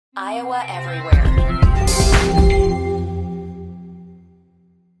Iowa Everywhere.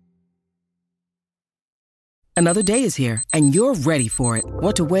 Another day is here, and you're ready for it.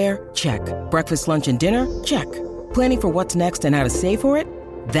 What to wear? Check. Breakfast, lunch, and dinner? Check. Planning for what's next and how to save for it?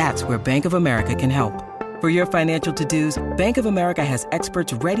 That's where Bank of America can help. For your financial to-dos, Bank of America has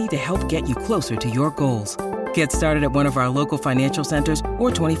experts ready to help get you closer to your goals. Get started at one of our local financial centers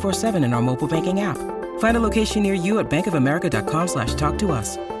or 24/7 in our mobile banking app. Find a location near you at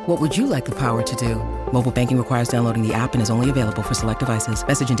bankofamerica.com/talktous. What would you like the power to do? Mobile banking requires downloading the app and is only available for select devices.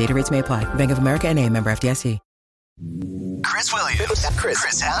 Message and data rates may apply. Bank of America N.A., member FDIC. Chris Williams,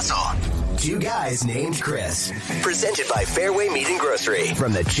 Chris Hassel. Two guys named Chris. Presented by Fairway Meat and Grocery.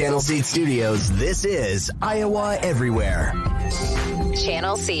 From the Channel Seed Studios, this is Iowa Everywhere.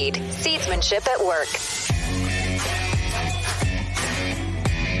 Channel Seed. Seedsmanship at work.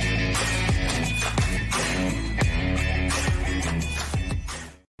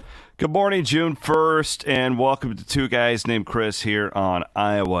 Good morning, June 1st, and welcome to Two Guys Named Chris here on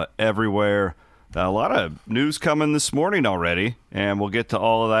Iowa Everywhere. A lot of news coming this morning already, and we'll get to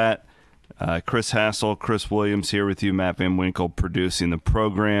all of that. Chris Hassel, Chris Williams here with you, Matt Van Winkle producing the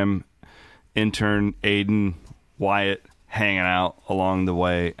program, intern Aiden Wyatt hanging out along the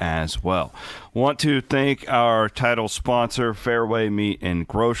way as well. Want to thank our title sponsor, Fairway Meat and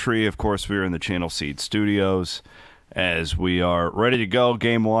Grocery. Of course, we're in the Channel Seed Studios as we are ready to go.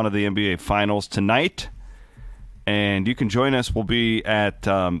 Game 1 of the NBA Finals tonight. And you can join us. We'll be at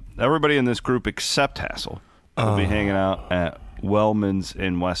everybody in this group except Hassel. We'll be hanging out at Wellman's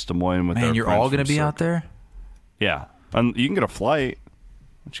in West Des Moines with Man, you're all going to be out there? Yeah. You can get a flight.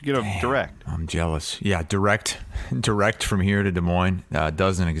 Why don't you get a direct? I'm jealous. Yeah, direct from here to Des Moines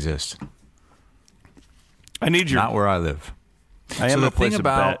doesn't exist. I need your... Not where I live. I am a place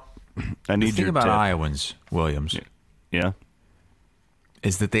about... I need the thing your about tip. Iowans, Williams, Yeah.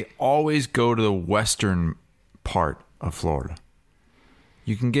 is that they always go to the western part of Florida.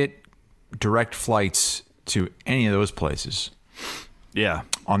 You can get direct flights to any of those places. Yeah.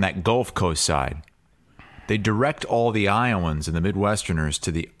 On that Gulf Coast side, they direct all the Iowans and the Midwesterners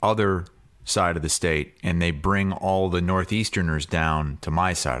to the other side of the state, and they bring all the Northeasterners down to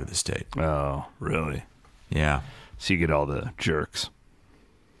my side of the state. Oh, really? Yeah. So you get all the jerks.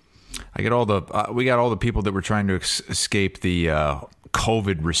 I get all the we got all the people that were trying to escape the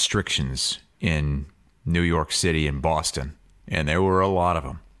COVID restrictions in New York City and Boston, and there were a lot of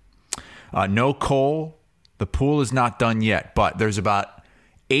them. No coal. The pool is not done yet, but there's about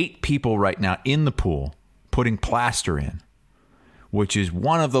 8 people right now in the pool putting plaster in, which is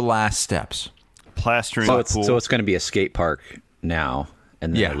one of the last steps. Plastering so the it's, pool. So it's going to be a skate park now,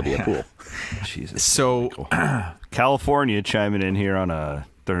 and then it'll be a pool. Jesus. So California chiming in here on a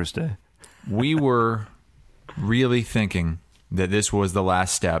Thursday. We were really thinking that this was the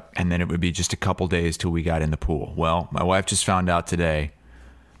last step, and then it would be just a couple days till we got in the pool. Well, my wife just found out today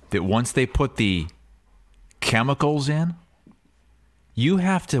that once they put the chemicals in, you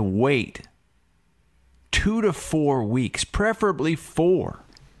have to wait 2 to 4 weeks, preferably 4,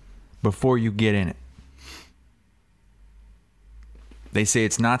 before you get in it. They say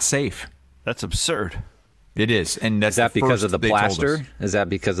it's not safe. That's absurd. It is, and that's Is that because first of the they told us. plaster? Is that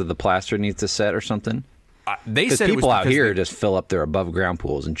because of the plaster needs to set or something? They Because said it was people out because here they- just fill up their above ground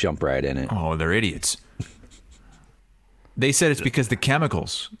pools and jump right in it. Oh, they're idiots. They said it's because the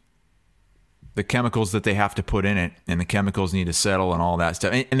chemicals that they have to put in it, and the chemicals need to settle and all that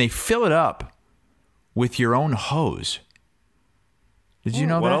stuff. And they fill it up with your own hose. Did you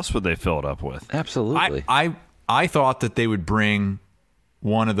know What that? else would they fill it up with? Absolutely. I thought that they would bring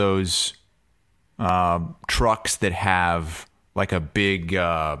one of those trucks that have like a big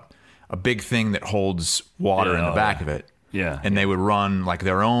thing that holds water in the back of it. Yeah. And they would run like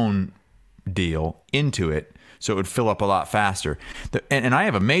their own deal into it, so it would fill up a lot faster. And I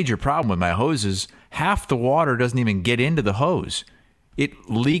have a major problem with my hoses. Half the water doesn't even get into the hose. It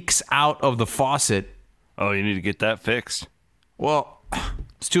leaks out of the faucet. Oh, you need to get that fixed. Well,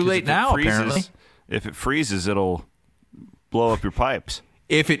 it's too late now, apparently. If it freezes, it'll blow up your pipes.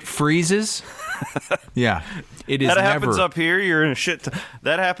 If it freezes, yeah, it is That never. happens up here. You're in a shit.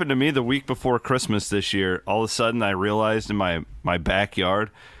 That happened to me the week before Christmas this year. All of a sudden, I realized in my backyard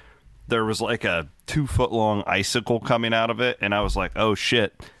there was like a 2-foot-long icicle coming out of it, and I was like, "Oh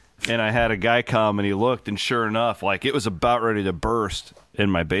shit!" And I had a guy come, and he looked, and sure enough, like it was about ready to burst in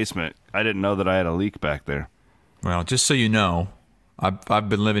my basement. I didn't know that I had a leak back there. Well, just so you know, I've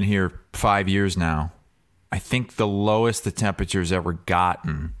been living here 5 years now. I think the lowest the temperature's ever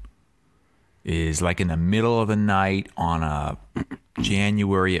gotten is like in the middle of the night on a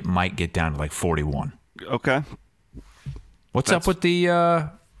January. It might get down to like 41. Okay. What's up with the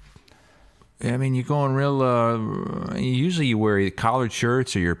I mean, you're going real. Usually, you wear your collared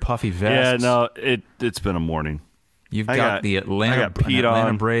shirts or your puffy vests. Yeah, no, it's been a morning. You've got the Atlanta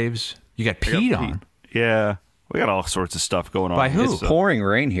Braves. You got peed on. Yeah, we got all sorts of stuff going on. By who? It's pouring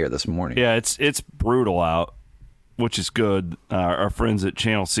rain here this morning. Yeah, it's brutal out, which is good. Our friends at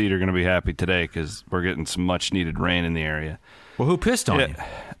Channel Seed are going to be happy today because we're getting some much needed rain in the area. Well, who pissed on you?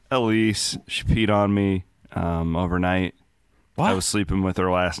 Elise. She peed on me overnight. What? I was sleeping with her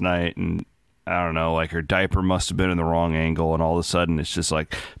last night, and I don't know, like her diaper must have been in the wrong angle, and all of a sudden it's just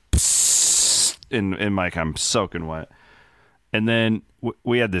like, psst, and like I'm soaking wet. And then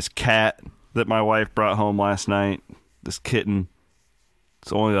we had this cat that my wife brought home last night, this kitten.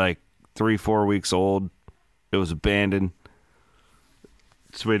 It's only like 3-4 weeks old. It was abandoned.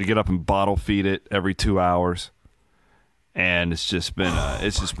 So we had to get up and bottle feed it every 2 hours. And it's just been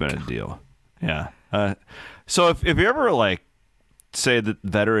a deal. Yeah. So if you ever like say that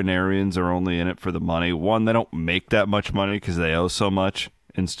veterinarians are only in it for the money, one, they don't make that much money because they owe so much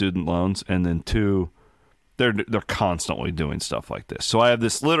in student loans, and then two, they're constantly doing stuff like this. So I have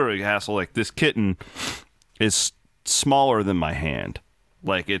this literally hassle. Like this kitten is smaller than my hand.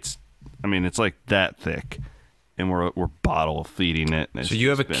 Like it's like that thick, and we're bottle feeding it. So you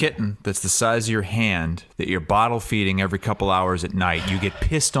have a kitten that's the size of your hand that you're bottle feeding every couple hours at night. You get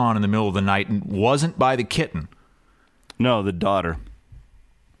pissed on in the middle of the night, and wasn't by the kitten. No, the daughter.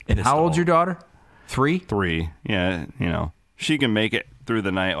 And how old's your daughter? 3? 3. Yeah, she can make it through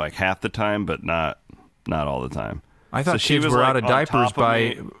the night like half the time, but not all the time. I thought kids were out of diapers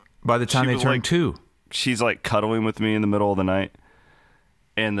by the time they turned 2. She's like cuddling with me in the middle of the night,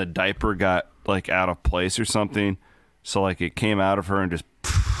 and the diaper got like out of place or something, so like it came out of her and just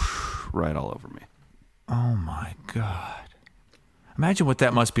right all over me. Oh my God. Imagine what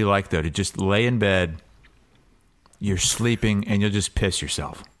that must be like though, to just lay in bed, you're sleeping, and you'll just piss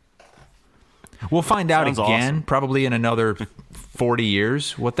yourself. We'll find out again, awesome. Probably in another 40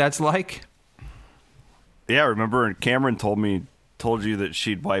 years, what that's like. Yeah, remember Cameron told you that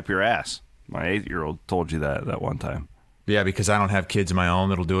she'd wipe your ass. My 8-year-old told you that one time. Yeah, because I don't have kids of my own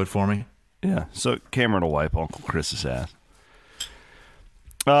that'll do it for me. Yeah, so Cameron will wipe Uncle Chris's ass.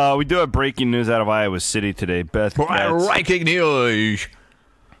 We do have breaking news out of Iowa City today. Beth Getz, breaking news.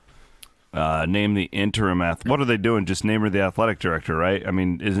 Name the interim what are they doing? Just name her the athletic director, right? I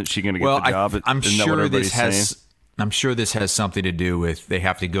mean, isn't she going to get the job? I'm sure this has something to do with they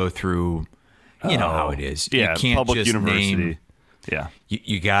have to go through. You know how it is. Yeah, you can't public just university. Name. Yeah,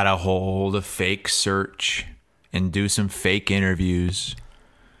 you got to hold a fake search and do some fake interviews.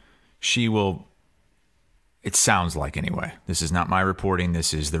 She will. It sounds like anyway. This is not my reporting.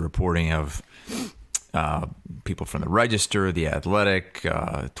 This is the reporting of people from the Register, the Athletic,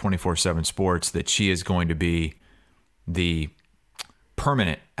 24/7 Sports, that she is going to be the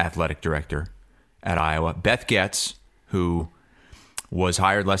permanent athletic director at Iowa. Beth Getz, who was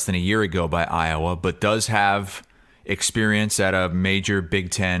hired less than a year ago by Iowa, but does have experience at a major Big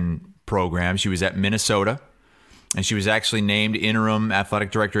Ten program. She was at Minnesota, and she was actually named interim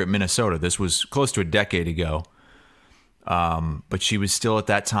athletic director at Minnesota. This was close to a decade ago. But she was still at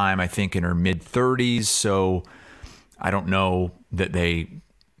that time, I think, in her mid-30s, so I don't know that they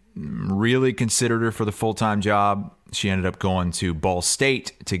really considered her for the full-time job. She ended up going to Ball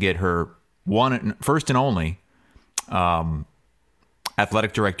State to get her first and only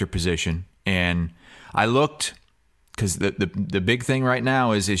athletic director position. And I looked, because the big thing right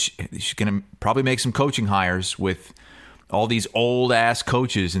now is she's going to probably make some coaching hires with all these old-ass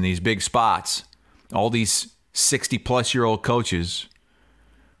coaches in these big spots, all these 60-plus-year-old coaches,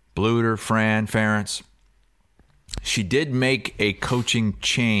 Bluter, Fran, Ferentz. She did make a coaching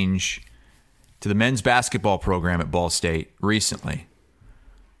change to the men's basketball program at Ball State recently.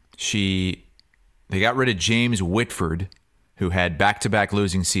 They got rid of James Whitford, who had back-to-back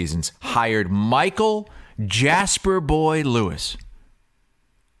losing seasons, hired Michael Jasper Boy Lewis.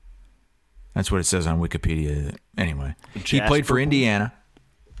 That's what it says on Wikipedia. Anyway, he played for Indiana.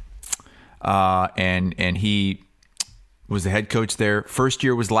 And he was the head coach there. First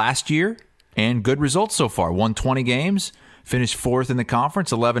year was last year, and good results so far. Won 20 games, finished 4th in the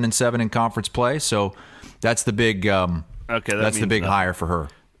conference, 11-7 in conference play. So that's the big that's the big hire for her.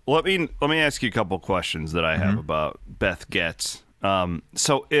 Let me ask you a couple questions that I have about Beth Getz.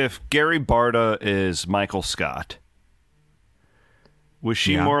 So if Gary Barta is Michael Scott, was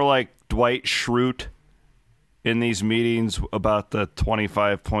she more like Dwight Schrute in these meetings about the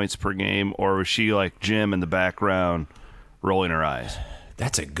 25 points per game, or was she like Jim in the background rolling her eyes?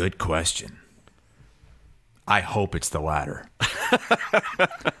 That's a good question. I hope it's the latter.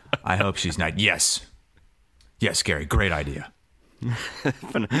 I hope she's not. Yes, Gary, great idea.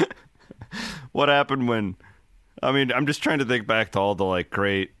 what happened when? I mean, I'm just trying to think back to all the like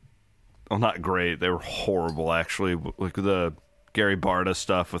great. Well, not great. They were horrible, actually. Like the Gary Barta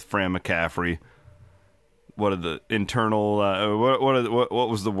stuff with Fran McCaffrey. What are the internal? What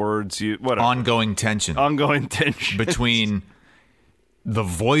was the words you? What ongoing tension. Ongoing tension between the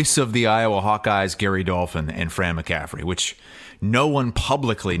voice of the Iowa Hawkeyes, Gary Dolphin, and Fran McCaffrey, which no one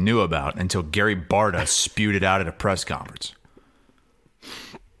publicly knew about until Gary Barta spewed it out at a press conference.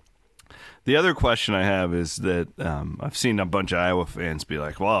 The other question I have is that I've seen a bunch of Iowa fans be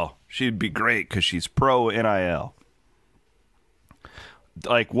like, "Well, she'd be great because she's pro NIL."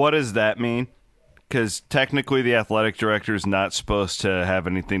 Like, what does that mean? Because technically the athletic director is not supposed to have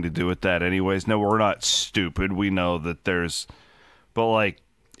anything to do with that anyways. No, we're not stupid. We know that there's... But, like,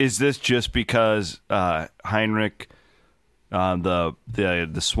 is this just because Heinrich,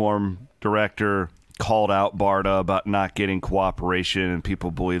 the Swarm director, called out Barta about not getting cooperation and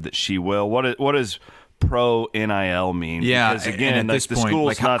people believe that she will? What does pro NIL mean? Yeah, because, again, like, the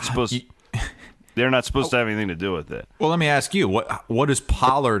school's not supposed... They're not supposed to have anything to do with it. Well, let me ask you, what does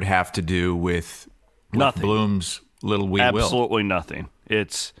Pollard have to do with nothing? Bloom's little We Will? Absolutely nothing.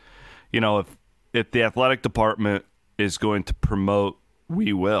 It's, if the athletic department is going to promote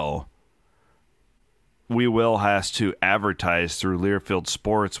We Will has to advertise through Learfield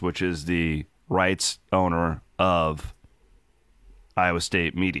Sports, which is the rights owner of Iowa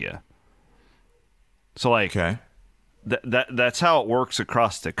State Media. So, like, okay. That's how it works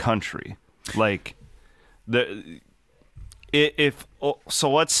across the country. Like, let's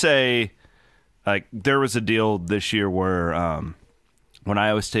say, like, there was a deal this year where when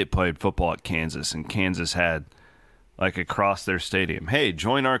Iowa State played football at Kansas, and Kansas had, like, across their stadium, "Hey,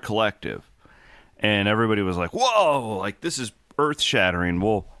 join our collective," and everybody was like, "Whoa, like, this is earth-shattering."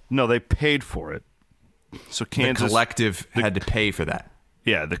 Well, no, they paid for it. So Kansas, the collective had to pay for that.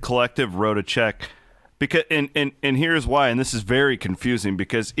 Yeah, the collective wrote a check. Because and here's why, and this is very confusing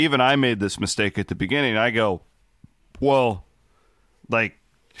because even I made this mistake at the beginning. I go, well, like,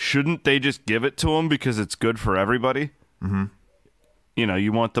 shouldn't they just give it to them because it's good for everybody? Mm-hmm.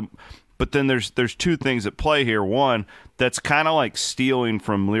 You want them, but then there's two things at play here. One, that's kind of like stealing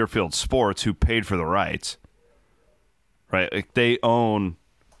from Learfield Sports, who paid for the rights, right? Like, they own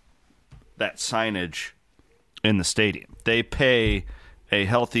that signage in the stadium. They pay a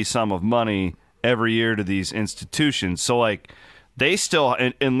healthy sum of money every year to these institutions. So, like, they still,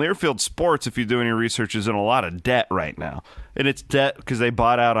 in Learfield Sports, if you do any research, is in a lot of debt right now. And it's debt because they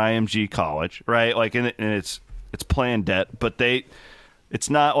bought out IMG College, right? Like, and it's planned debt, but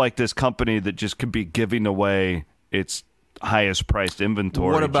it's not like this company that just could be giving away its highest priced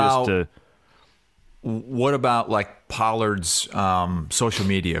inventory. What about like Pollard's social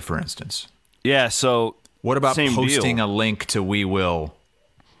media, for instance? Yeah, so what about posting deal. A link to We Will?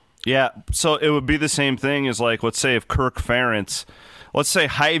 Yeah, so it would be the same thing as, like, let's say if Kirk Ferentz, let's say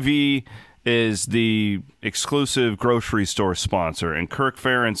Hy-Vee is the exclusive grocery store sponsor, and Kirk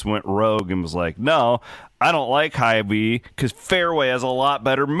Ferentz went rogue and was like, "No, I don't like Hy-Vee because Fairway has a lot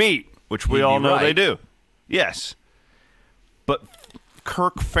better meat," which we all know they do. Yes. But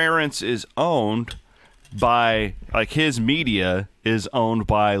Kirk Ferentz is owned by, like, his media is owned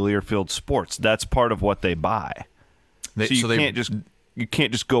by Learfield Sports. That's part of what they buy. You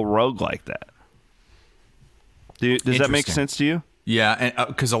can't just go rogue like that. Does that make sense to you? Yeah, and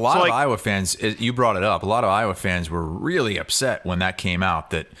because a lot of Iowa fans, you brought it up, a lot of Iowa fans were really upset when that came out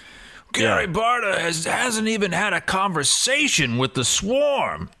that Gary Barta hasn't even had a conversation with the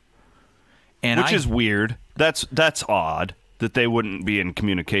Swarm. Which is weird. That's odd that they wouldn't be in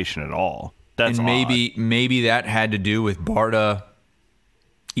communication at all. That's and maybe that had to do with Barta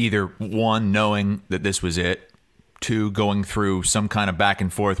either, one, knowing that this was it, two, going through some kind of back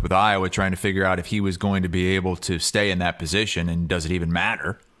and forth with Iowa, trying to figure out if he was going to be able to stay in that position, and does it even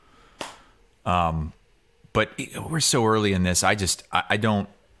matter? But we're so early in this. I don't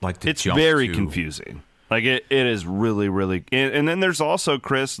like to. It's very confusing. Like, it is really, really. And then there's also,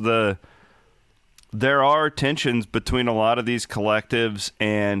 Chris, there are tensions between a lot of these collectives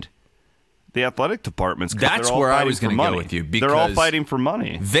and the athletic departments. That's where I was going to go with you, because they're all fighting for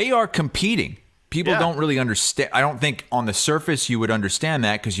money. They are competing. People don't really understand. I don't think on the surface you would understand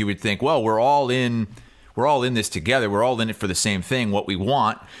that, because you would think, well, we're all in this together. We're all in it for the same thing. What we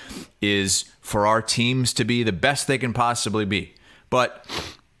want is for our teams to be the best they can possibly be. But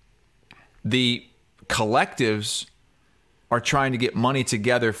the collectives are trying to get money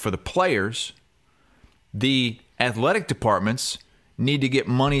together for the players. The athletic departments need to get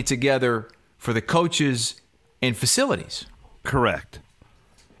money together for the coaches and facilities. Correct.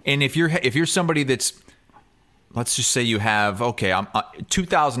 And if you're somebody that's let's just say you have, okay, I'm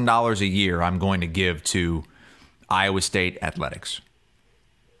 $2,000 a year I'm going to give to Iowa State athletics.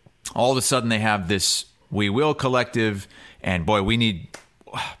 All of a sudden they have this We Will collective, and boy, we need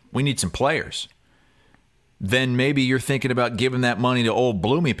some players. Then maybe you're thinking about giving that money to old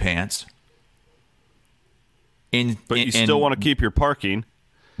Bloomy Pants. But you still want to keep your parking.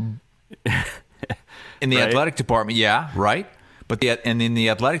 In the athletic department, yeah, right. But in the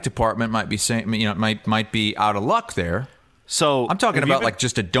athletic department might be saying, might be out of luck there. So I'm talking about like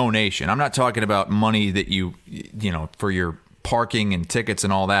just a donation. I'm not talking about money that you for your parking and tickets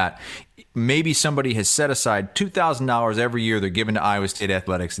and all that. Maybe somebody has set aside $2,000 every year they're giving to Iowa State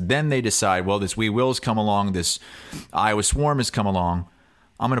athletics. Then they decide, well, this We Will's come along, this Iowa Swarm has come along.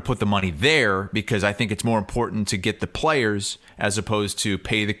 I'm going to put the money there because I think it's more important to get the players as opposed to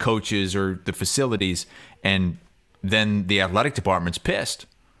pay the coaches or the facilities. And then the athletic department's pissed.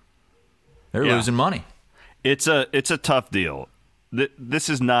 They're losing money. It's a tough deal. This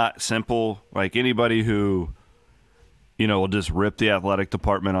is not simple. Like anybody who, will just rip the athletic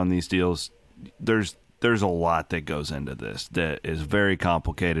department on these deals. There's a lot that goes into this that is very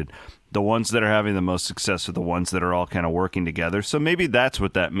complicated. The ones that are having the most success are the ones that are all kind of working together. So maybe that's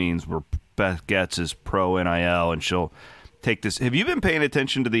what that means. Where Beth Getz is pro NIL, and she'll take this. Have you been paying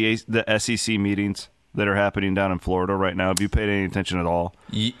attention to the SEC meetings that are happening down in Florida right now? Have you paid any attention at all?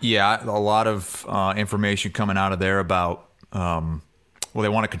 Yeah, a lot of information coming out of there about, they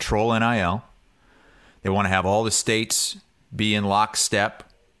want to control NIL. They want to have all the states be in lockstep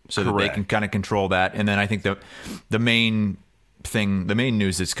so that they can kind of control that. And then I think the main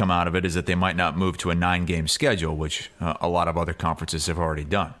news that's come out of it is that they might not move to a 9-game schedule, which a lot of other conferences have already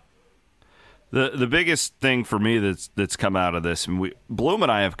done. The biggest thing for me that's come out of this, and Bloom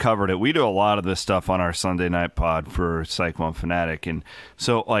and I have covered it. We do a lot of this stuff on our Sunday night pod for Cyclone Fanatic, and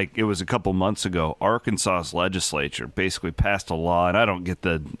so it was a couple months ago, Arkansas's legislature basically passed a law, and I don't get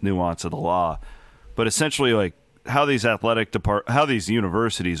the nuance of the law, but essentially how these how these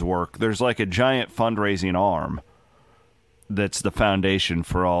universities work. There's like a giant fundraising arm that's the foundation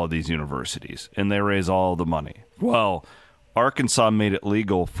for all of these universities, and they raise all the money. Well, Arkansas made it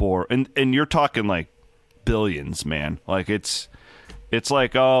legal for, and you're talking like billions, man. Like it's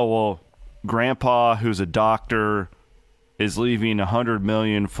like, oh, well, grandpa who's a doctor is leaving $100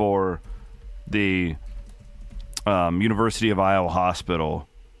 million for the University of Iowa Hospital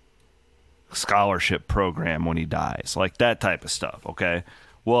scholarship program when he dies, like that type of stuff. Okay.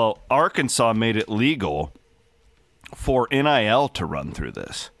 Well, Arkansas made it legal for NIL to run through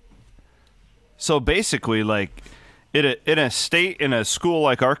this. So basically, in a school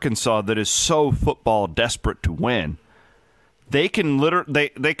like Arkansas that is so football desperate to win, they can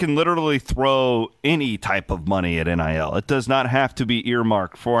literally throw any type of money at NIL. It does not have to be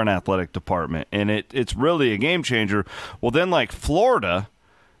earmarked for an athletic department, and it's really a game changer. Well, then Florida,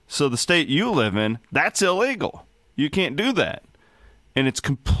 so the state you live in, that's illegal. You can't do that, and it's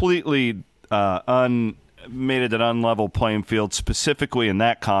completely made it an unlevel playing field, specifically in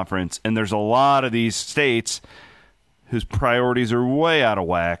that conference. And there's a lot of these states whose priorities are way out of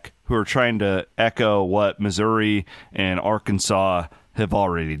whack, who are trying to echo what Missouri and Arkansas have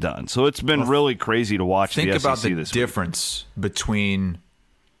already done. So it's been really crazy to watch the SEC this week. Think about the difference between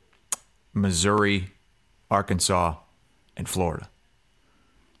Missouri, Arkansas, and Florida.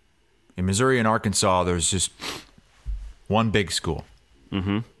 In Missouri and Arkansas, there's just one big school.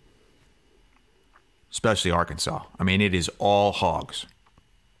 Mm-hmm. Especially Arkansas. I mean, it is all hogs.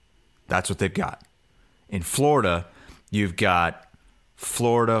 That's what they've got. In Florida, you've got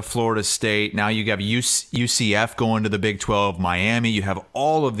Florida State. Now you have UCF going to the Big 12, Miami. You have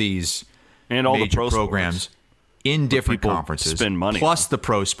all of these and all major the programs in different conferences. Spend money plus the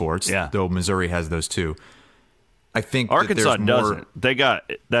pro sports, though Missouri has those too. I think Arkansas doesn't. They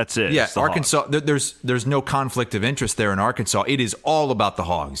got that's it. Yeah, Arkansas. There's no conflict of interest there in Arkansas. It is all about the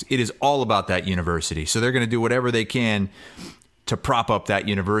Hogs. It is all about that university. So they're going to do whatever they can to prop up that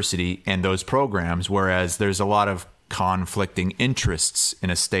university and those programs. Whereas there's a lot of conflicting interests in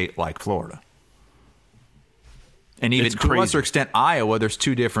a state like Florida, and even to a lesser extent Iowa. There's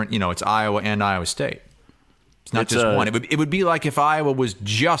two different. It's Iowa and Iowa State. It's not just one. It would be like if Iowa was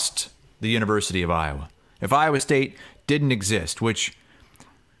just the University of Iowa. If Iowa State didn't exist, which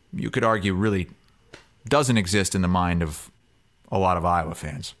you could argue really doesn't exist in the mind of a lot of Iowa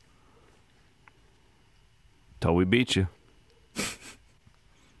fans. Till we beat you.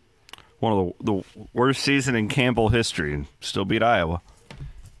 One of the worst season in Campbell history, and still beat Iowa.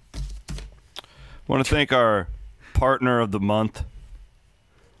 Want to thank our partner of the month.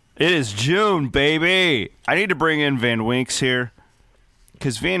 It is June, baby. I need to bring in Van Winks here.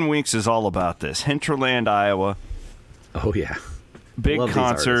 because Van Winks is all about this. Hinterland, Iowa. Oh, yeah. Big Love these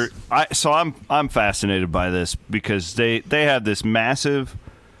concert. artists. I'm fascinated by this because they have this massive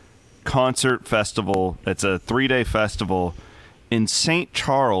concert festival. It's a 3-day festival in St.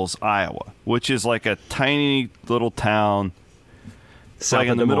 Charles, Iowa, which is like a tiny little town. South like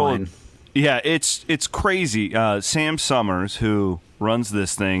in of the Des middle Moines. Yeah, it's crazy. Sam Summers, who runs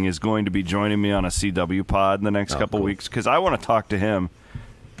this thing, is going to be joining me on a CW pod in the next couple weeks because I want to talk to him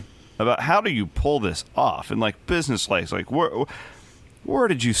about how do you pull this off and like business life. Like where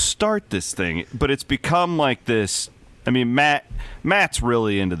did you start this thing? But it's become like this. I mean, Matt's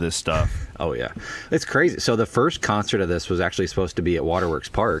really into this stuff. Oh, yeah. It's crazy. So the first concert of this was actually supposed to be at Waterworks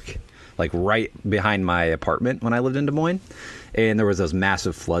Park, like right behind my apartment when I lived in Des Moines. And there was those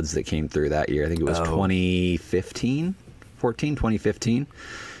massive floods that came through that year. I think it was 2015.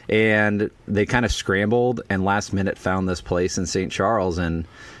 And they kind of scrambled and last minute found this place in St. Charles and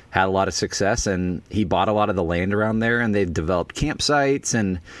had a lot of success. And he bought a lot of the land around there, and they've developed campsites.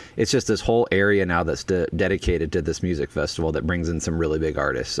 And it's just this whole area now that's dedicated to this music festival that brings in some really big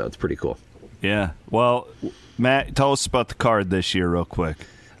artists. So it's pretty cool. Yeah. Well, Matt, tell us about the card this year real quick.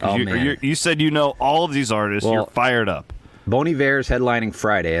 Man. You said you know all of these artists. Well, you're fired up. Bon Iver's headlining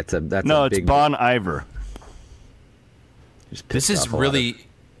Friday. It's Bon Iver. This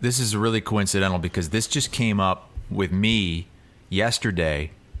is really coincidental because this just came up with me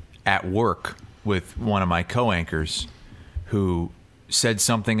yesterday at work with one of my co-anchors who said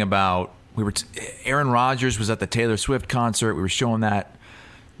something about Aaron Rodgers was at the Taylor Swift concert. We were showing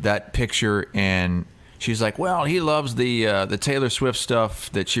that picture, and she's like, well, he loves the Taylor Swift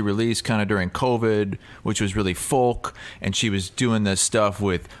stuff that she released kind of during COVID, which was really folk, and she was doing this stuff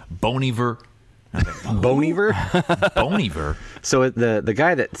with Bon Iver. Bon Iver? Bon Iver. So the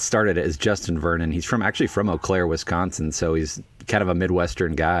guy that started it is Justin Vernon. He's actually from Eau Claire, Wisconsin. So he's kind of a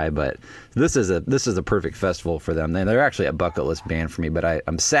Midwestern guy. But this is a perfect festival for them. They're actually a bucket list band for me. But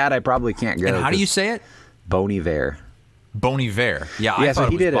I'm sad I probably can't go. And how do you say it? Bon Iver. Bon Iver. Yeah, I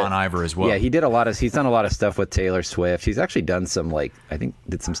thought it was Bon Iver as well. Yeah, he's done a lot of stuff with Taylor Swift. He's actually done some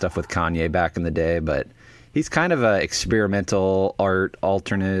did some stuff with Kanye back in the day. But he's kind of a experimental art,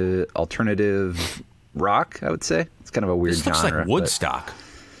 alternative rock, I would say. It's kind of a weird genre. This looks like Woodstock.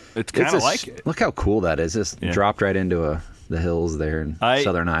 It's kind of like it. Look how cool that is. Just dropped right into the hills there in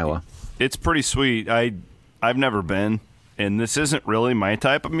southern Iowa. It's pretty sweet. I've never been, and this isn't really my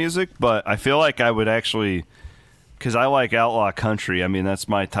type of music, but I feel like I would actually, because I like outlaw country. I mean, that's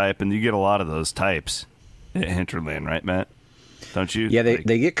my type, and you get a lot of those types at Hinterland, right, Matt? Don't you? Yeah,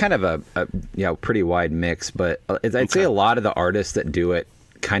 they get kind of a pretty wide mix, but I'd say a lot of the artists that do it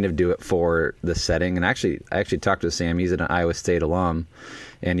kind of do it for the setting. And I actually talked to Sam. He's an Iowa State alum,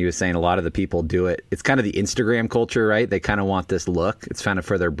 and he was saying a lot of the people do it. It's kind of the Instagram culture, right? They kind of want this look. It's kind of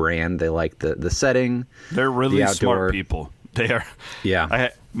for their brand. They like the setting. They're really smart people. They are. Yeah.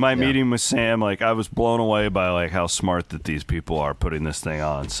 My meeting with Sam, I was blown away by how smart that these people are putting this thing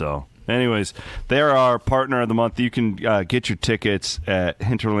on. So. Anyways, they're our partner of the month. You can get your tickets at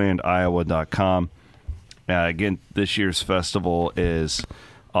hinterlandiowa.com. Again, this year's festival is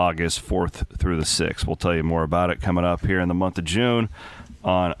August 4th through the 6th. We'll tell you more about it coming up here in the month of June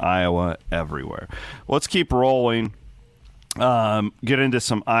on Iowa Everywhere. Let's keep rolling. Get into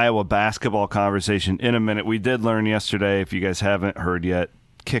some Iowa basketball conversation in a minute. We did learn yesterday, if you guys haven't heard yet,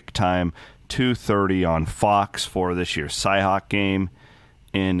 kick time 2:30 on Fox for this year's Cyhawk game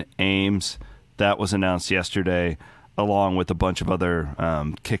in Ames. That was announced yesterday, along with a bunch of other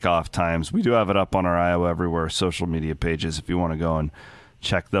kickoff times. We do have it up on our Iowa Everywhere social media pages if you want to go and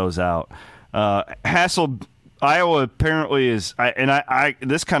check those out. Hassel, Iowa apparently is, I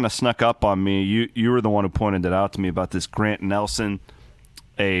this kind of snuck up on me. You were the one who pointed it out to me about this Grant Nelson,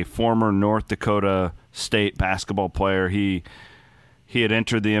 a former North Dakota State basketball player. He had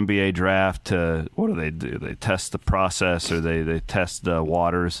entered the NBA draft to, what do? They test the process, or they test the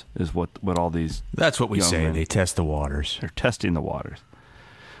waters, is what all these. That's what we say. Men, they test the waters. They're testing the waters.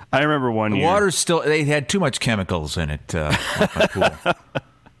 I remember one year. The waters still, they had too much chemicals in it. My pool.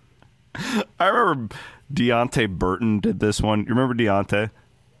 I remember Deontay Burton did this one. You remember Deontay?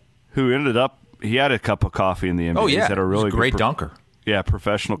 Who ended up, he had a cup of coffee in the NBA. Oh, yeah. He's had a really great dunker. Yeah,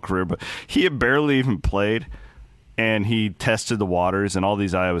 professional career. But he had barely even played. And he tested the waters, and all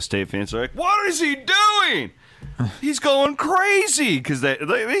these Iowa State fans are like, what is he doing? He's going crazy, because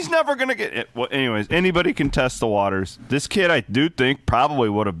he's never going to get it. Well, anyways, anybody can test the waters. This kid, I do think, probably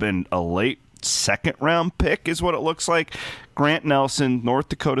would have been a late second-round pick, is what it looks like. Grant Nelson, North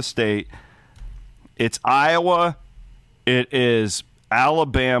Dakota State. It's Iowa. It is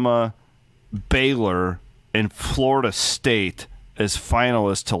Alabama, Baylor, and Florida State as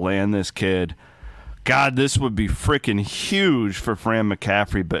finalists to land this kid. God, this would be freaking huge for Fran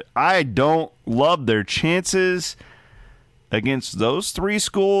McCaffrey, but I don't love their chances against those three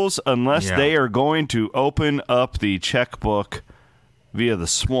schools unless they are going to open up the checkbook via the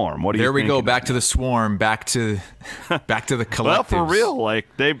Swarm. What do you think? There we go, back to the Swarm, back to the collectives. Well, for real,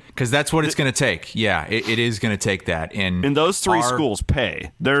 because that's what it's going to take. Yeah, it is going to take that. And those three schools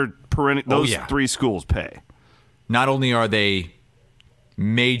pay. Those three schools pay. Not only are they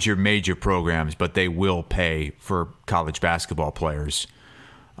major programs, but they will pay for college basketball players.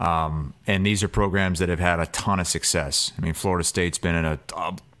 And these are programs that have had a ton of success. I mean, Florida State's been in a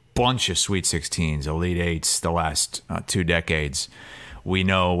bunch of Sweet 16s, Elite Eights the last 2 decades. We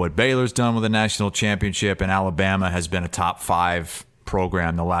know what Baylor's done with the national championship, and Alabama has been a top 5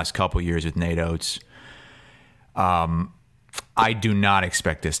 program the last couple years with Nate Oates. I do not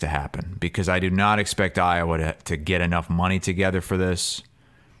expect this to happen because I do not expect Iowa to get enough money together for this.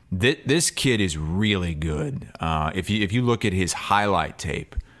 This kid is really good. If you look at his highlight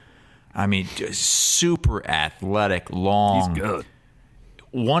tape, I mean, just super athletic, long. He's good.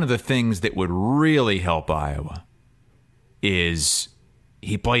 One of the things that would really help Iowa is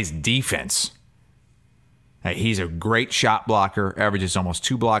he plays defense. He's a great shot blocker, averages almost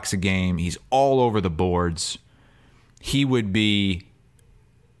 2 blocks a game. He's all over the boards. He would be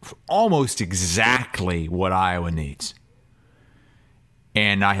almost exactly what Iowa needs.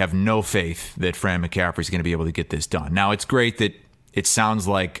 And I have no faith that Fran McCaffrey is going to be able to get this done. Now, it's great that it sounds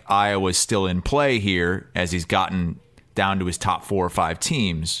like Iowa's still in play here as he's gotten down to his top 4 or 5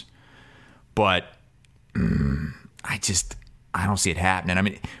 teams. But I don't see it happening. I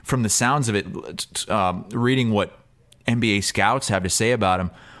mean, from the sounds of it, reading what NBA scouts have to say about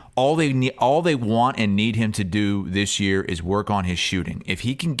him, all they want and need him to do this year is work on his shooting. If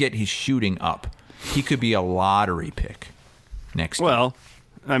he can get his shooting up, he could be a lottery pick next year. Well,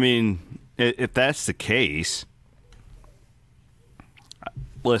 I mean, if that's the case,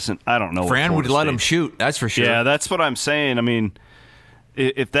 listen, I don't know. Fran would let him shoot, that's for sure. Yeah, that's what I'm saying. I mean,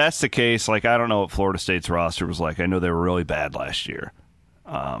 if that's the case, I don't know what Florida State's roster was like. I know they were really bad last year.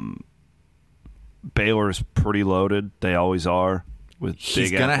 Baylor's pretty loaded. They always are. He's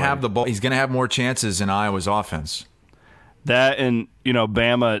going to have the ball. He's going to have more chances in Iowa's offense. That and,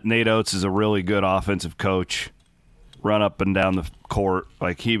 Bama, Nate Oates is a really good offensive coach. Run up and down the court.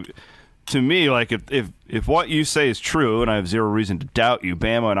 To me, if what you say is true, and I have zero reason to doubt you,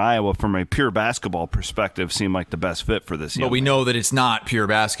 Bama and Iowa, from a pure basketball perspective, seem like the best fit for this. But we know that it's not pure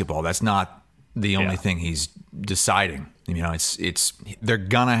basketball. That's not the only thing he's deciding. It's they're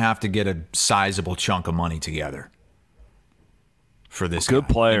gonna have to get a sizable chunk of money together for this good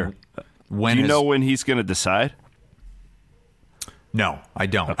guy. Player. Do you know when he's going to decide? No, I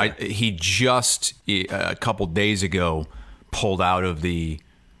don't. Okay. He just a couple days ago pulled out of the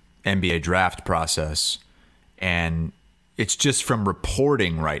NBA draft process, and it's just from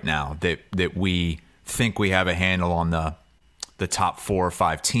reporting right now that we think we have a handle on the top 4 or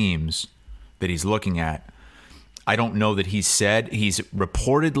 5 teams that he's looking at. I don't know that he's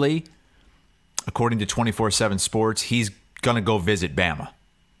reportedly, according to 24/7 Sports, he's going to go visit Bama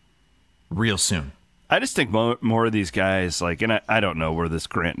real soon. I just think more of these guys, and I don't know where this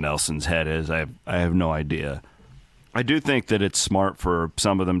Grant Nelson's head is. I have no idea. I do think that it's smart for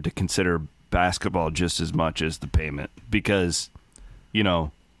some of them to consider basketball just as much as the payment because,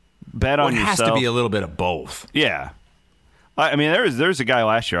 bet on yourself. It has to be a little bit of both. Yeah. I mean, there's a guy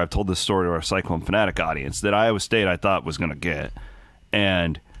last year, I've told this story to our Cyclone Fanatic audience, that Iowa State I thought was going to get.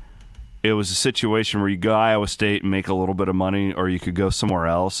 And it was a situation where you go Iowa State and make a little bit of money, or you could go somewhere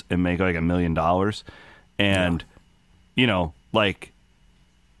else and make $1 million. And,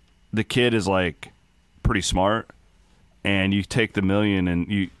 the kid is pretty smart, and you take the $1 million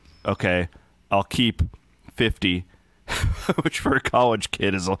and I'll keep 50, which for a college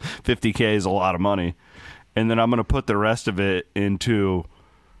kid is $50K is a lot of money. And then I'm going to put the rest of it into,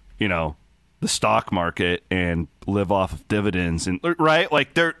 the stock market and live off of dividends. And right?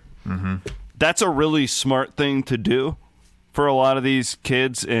 That's a really smart thing to do for a lot of these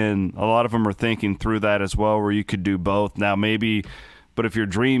kids. And a lot of them are thinking through that as well, where you could do both. Now, maybe, but if your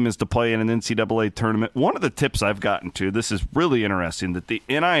dream is to play in an NCAA tournament, one of the tips I've gotten to, this is really interesting, that the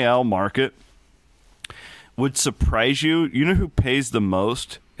NIL market would surprise you. You know who pays the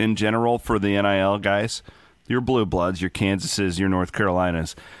most in general for the NIL guys? Your Blue Bloods, your Kansases, your North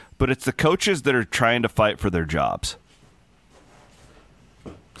Carolinas. But it's the coaches that are trying to fight for their jobs.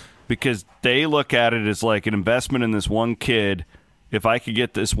 Because they look at it as an investment in this one kid. If I could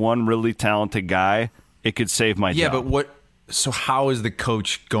get this one really talented guy, it could save my job. Yeah, but so how is the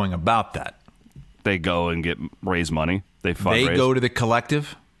coach going about that? They go and raise money. They fundraise. They go to the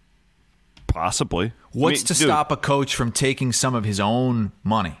collective? Possibly. What's to stop a coach from taking some of his own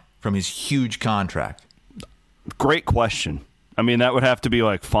money from his huge contract? Great question. I mean, that would have to be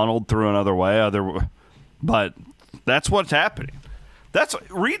like funneled through another way. But that's what's happening.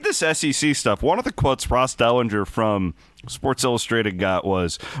 Read this SEC stuff. One of the quotes Ross Dellinger from Sports Illustrated got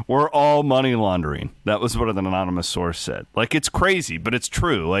was, "We're all money laundering." That was what an anonymous source said. Like, it's crazy, but it's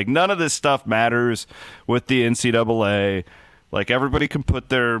true. Like, none of this stuff matters with the NCAA. Like, everybody can put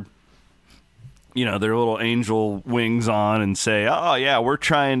their little angel wings on and say, "Oh yeah, we're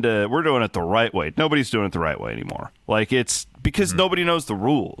doing it the right way." Nobody's doing it the right way anymore. Like, it's because nobody knows the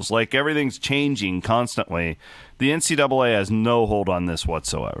rules. Like, everything's changing constantly. The NCAA has no hold on this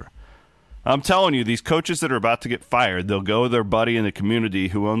whatsoever. I'm telling you, these coaches that are about to get fired, they'll go to their buddy in the community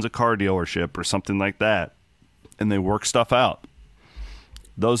who owns a car dealership or something like that, and they work stuff out.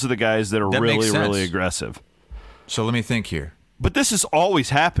 Those are the guys that are really, really aggressive. So let me think here. But this has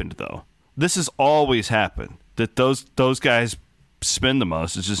always happened, though. This has always happened, that those guys spend the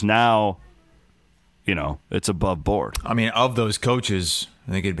most. It's just now, it's above board. I mean, of those coaches,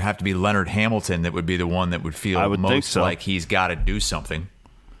 I think it'd have to be Leonard Hamilton that would be the one that would feel most like he's got to do something.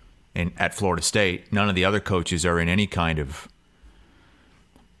 And at Florida State, none of the other coaches are in any kind of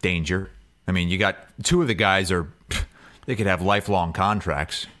danger. I mean, you got two of the guys they could have lifelong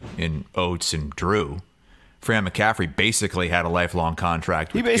contracts in Oates and Drew. Fran McCaffrey basically had a lifelong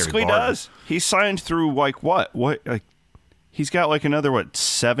contract with He basically Gary Barton. does. He signed through he's got another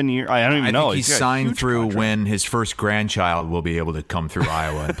 7 year. I don't even know. Think he's signed through when his first grandchild will be able to come through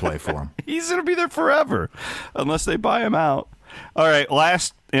Iowa and play for him. He's going to be there forever unless they buy him out. All right,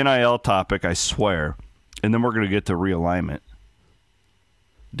 last NIL topic, I swear, and then we're going to get to realignment.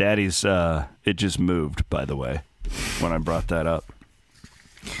 Daddy's, it just moved, by the way, when I brought that up.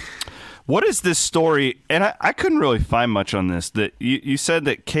 What is this story? And I couldn't really find much on this. That you said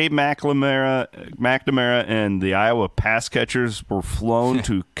that Cade McNamara and the Iowa pass catchers were flown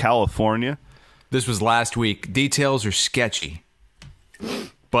to California. This was last week. Details are sketchy,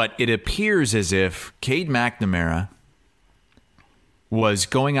 but it appears as if Cade McNamara was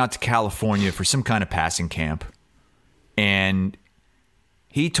going out to California for some kind of passing camp, and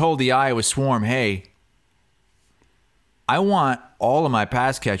he told the Iowa Swarm, "Hey, I want all of my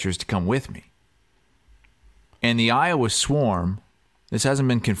pass catchers to come with me." And the Iowa Swarm, this hasn't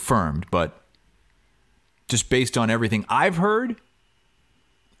been confirmed, but just based on everything I've heard,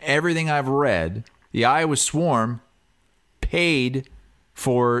 everything I've read, the Iowa Swarm paid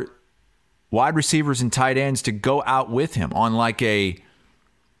for wide receivers and tight ends to go out with him on like a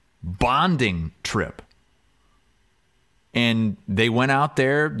bonding trip. And they went out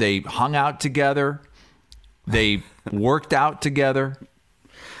there, they hung out together, they worked out together,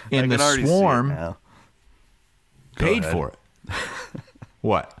 and the Swarm paid for it.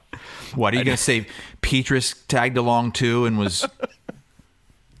 What? What, are you going to say Petrus tagged along too and was...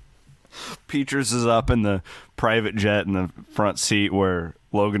 Petrus is up in the private jet in the front seat where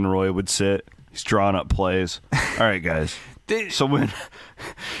Logan Roy would sit. He's drawing up plays. All right, guys. So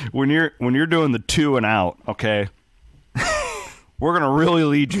when you're doing the 2 and out, okay, we're gonna really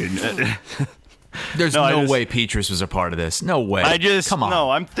lead you. There's no way Petrus was a part of this. No way. Come on.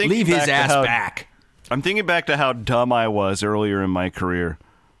 No, I'm thinking leave his ass back. I'm thinking back to how dumb I was earlier in my career,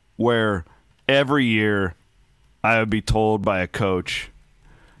 where every year I would be told by a coach,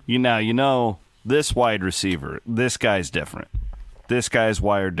 you know, this wide receiver, this guy's different. This guy's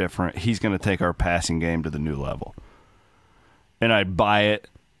wired different. He's going to take our passing game to the new level. And I'd buy it,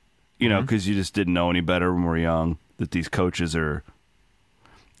 because you just didn't know any better when we were young, that these coaches are.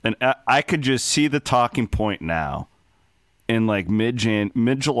 And I could just see the talking point now in like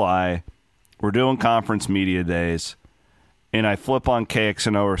mid-July. We're doing conference media days, and I flip on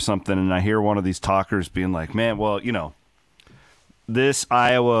KXNO or something, and I hear one of these talkers being like, man, well, this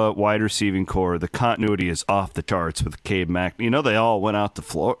Iowa wide receiving core, the continuity is off the charts with Cade Mack. They all went out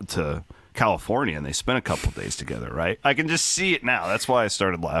to California, and they spent a couple days together, right? I can just see it now. That's why I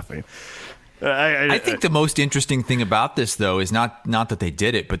started laughing. I think the most interesting thing about this, though, is not that they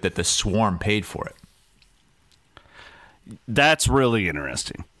did it, but that the Swarm paid for it. That's really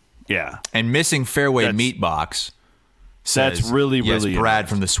interesting. Yeah. And missing Fairway Meat Box says, that's really yes, Brad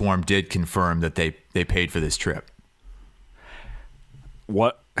from the Swarm did confirm that they paid for this trip.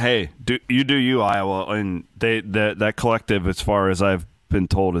 What? Hey, do you, Iowa, and that collective, as far as I've been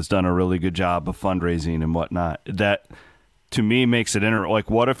told, has done a really good job of fundraising and whatnot. That to me makes it like,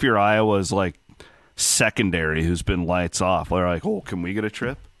 what if your Iowa's like secondary who's been lights off? They're like, oh, can we get a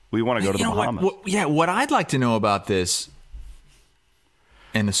trip? We want to go to the Bahamas. What I'd like to know about this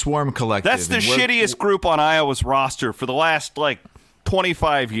and the Swarm Collective. That's the shittiest group on Iowa's roster for the last,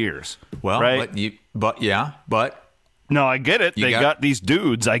 25 years. Well, right? but no, I get it. They got these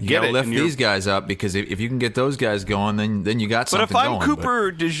dudes. I get it. Lift these guys up because if you can get those guys going, then you got something going. But if I'm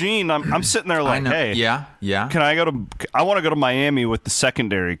Cooper DeJean, I'm sitting there like, hey, yeah. Can I go to? I want to go to Miami with the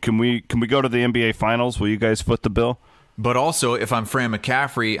secondary. Can we go to the NBA Finals? Will you guys foot the bill? But also, if I'm Fran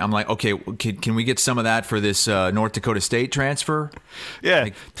McCaffrey, I'm like, okay, can we get some of that for this North Dakota State transfer? Yeah,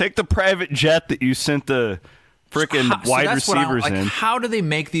 take the private jet that you sent the freaking wide receivers in. How do they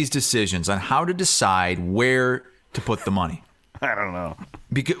make these decisions on how to decide where to put the money? I don't know.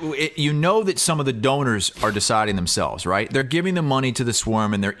 Because you know that some of the donors are deciding themselves, right? They're giving the money to the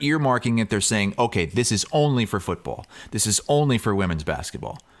Swarm and they're earmarking it. They're saying, okay, this is only for football. This is only for women's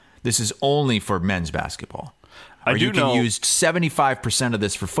basketball. This is only for men's basketball. Or you can use 75% of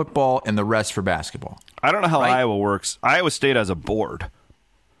this for football and the rest for basketball. I don't know how Iowa works. Iowa State has a board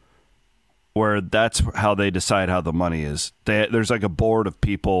where that's how they decide how the money is. There's like a board of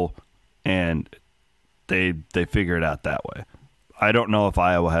people, and they figure it out that way. I don't know if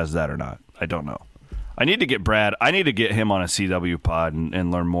Iowa has that or not. I don't know. I need to get Brad. I need to get him on a CW pod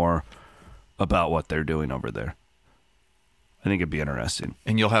and learn more about what they're doing over there. I think it'd be interesting.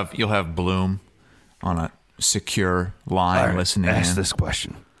 And you'll have Bloom on a secure line listening. Ask this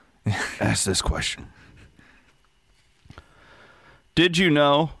question. Ask this question. Did you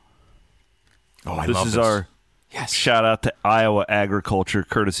know? Oh, I love this. This is our shout out to Iowa agriculture,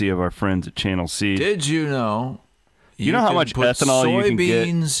 courtesy of our friends at Channel Seed. Did you know? You know how much ethanol you can get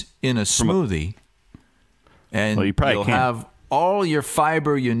soybeans in a smoothie, and you'll can't. have all your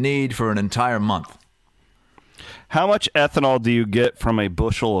fiber you need for an entire month. How much ethanol do you get from a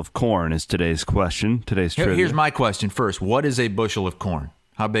bushel of corn is today's question, today's trivia. Here's my question first. What is a bushel of corn?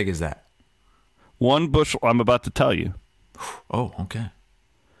 How big is that? One bushel, I'm about to tell you. Oh, okay.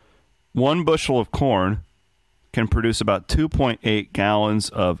 One bushel of corn can produce about 2.8 gallons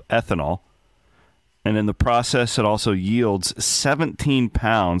of ethanol. And in the process, it also yields 17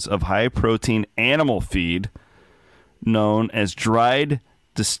 pounds of high-protein animal feed known as dried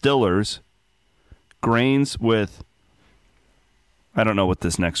distillers grains with, I don't know what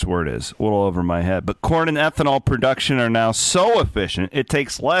this next word is, a little over my head, but corn and ethanol production are now so efficient, it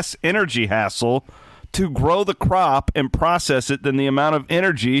takes less energy hassle to grow the crop and process it than the amount of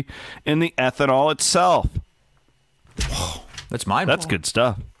energy in the ethanol itself. Whoa, that's mind-blowing. That's good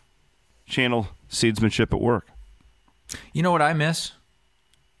stuff. Channel Seedsmanship at Work. You know what I miss?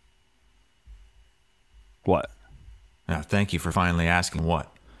 What? Now, thank you for finally asking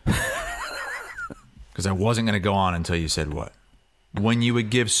what. Because I wasn't going to go on until you said what. When you would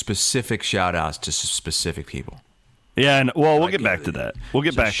give specific shout-outs to specific people. Yeah, and we'll get back to that. We'll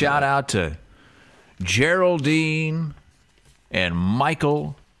get back to shout out to Geraldine and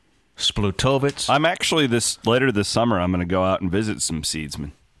Michael Splutovitz. I'm actually later this summer, I'm going to go out and visit some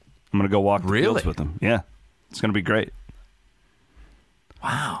seedsmen. I'm going to go walk the fields with them. Yeah, it's going to be great.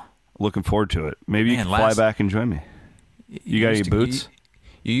 Wow. Looking forward to it. Maybe you can fly back and join me. You got any boots?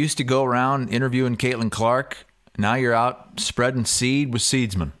 You used to go around interviewing Caitlin Clark. Now you're out spreading seed with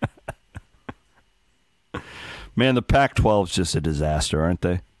seedsmen. Man, the Pac-12 is just a disaster, aren't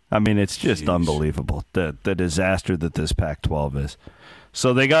they? I mean, it's just unbelievable, the disaster that this Pac-12 is.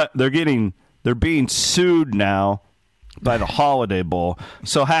 So they're being sued now by the Holiday Bowl.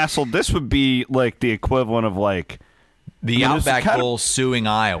 So Hassel, this would be like the equivalent of like the Outback Bowl suing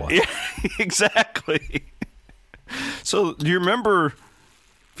Iowa. Yeah, exactly. So do you remember a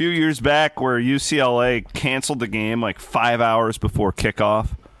few years back where UCLA canceled the game like 5 hours before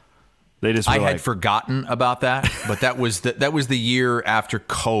kickoff? I had forgotten about that, but that was the year after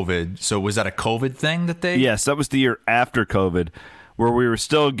COVID. So was that a COVID thing that they? Yes, that was the year after COVID, where we were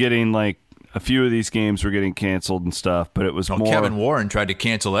still getting like a few of these games were getting canceled and stuff, but it was more. Kevin Warren tried to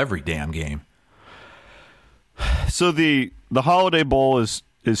cancel every damn game. So the Holiday Bowl is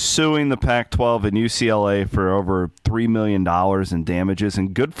suing the Pac-12 and UCLA for over $3 million in damages,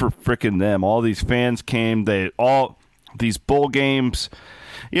 and good for frickin' them. All these fans came. These bowl games.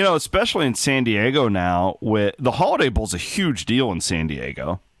 You know, especially in San Diego now, with the Holiday Bowl's a huge deal in San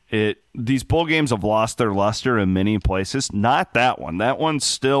Diego. These bowl games have lost their luster in many places. Not that one. That one's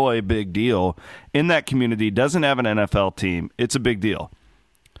still a big deal in that community. Doesn't have an NFL team. It's a big deal.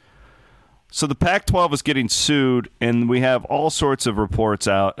 So the Pac-12 is getting sued, and we have all sorts of reports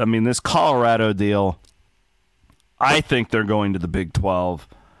out. I mean, this Colorado deal, I think they're going to the Big 12.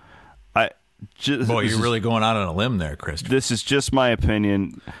 Boy, you're really going out on a limb there, Chris. This is just my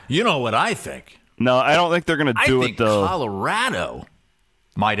opinion. You know what I think? No, I don't think they're going to do it, though. Colorado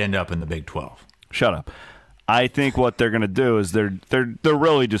might end up in the Big 12. Shut up. I think what they're going to do is they're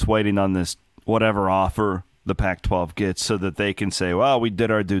really just waiting on this whatever offer the Pac-12 gets so that they can say, well, we did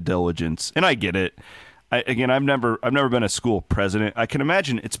our due diligence. And I get it. I've never been a school president. I can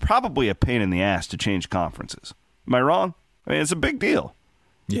imagine it's probably a pain in the ass to change conferences. Am I wrong? I mean, it's a big deal.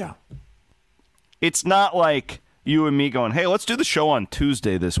 Yeah. It's not like you and me going, hey, let's do the show on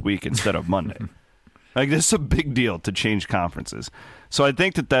Tuesday this week instead of Monday. Like, this is a big deal to change conferences. So I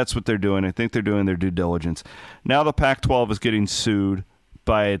think that's what they're doing. I think they're doing their due diligence. Now the Pac-12 is getting sued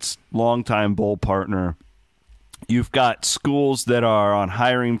by its longtime bowl partner. You've got schools that are on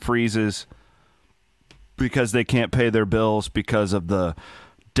hiring freezes because they can't pay their bills because of the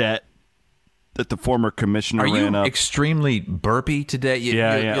debt that the former commissioner ran up. Are you extremely burpy today?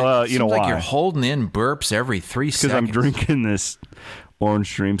 Yeah. You know why? Like you're holding in burps every 3 seconds. Because I'm drinking this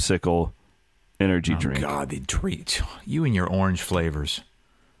orange dreamsicle energy drink. Oh, God, the treat. You and your orange flavors.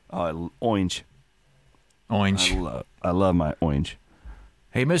 Orange. Orange. I love my orange.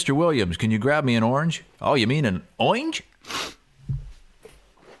 Hey, Mr. Williams, can you grab me an orange? Oh, you mean an orange?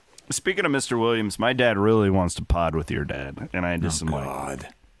 Speaking of Mr. Williams, my dad really wants to pod with your dad. And I just am like,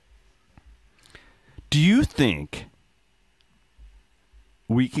 do you think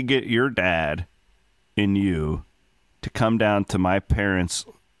we could get your dad and you to come down to my parents'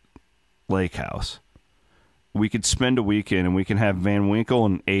 lake house? We could spend a weekend and we can have Van Winkle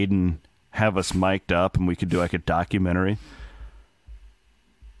and Aiden have us mic'd up and we could do like a documentary.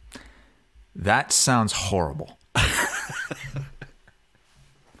 That sounds horrible.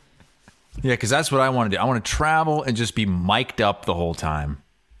 Yeah, because that's what I want to do. I want to travel and just be mic'd up the whole time.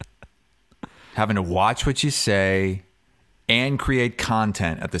 Having to watch what you say and create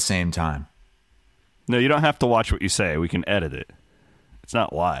content at the same time. No, you don't have to watch what you say. We can edit it. It's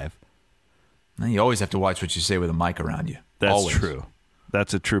not live. No, you always have to watch what you say with a mic around you. That's always. True.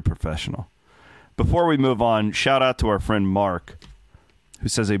 That's a true professional. Before we move on, shout out to our friend Mark, who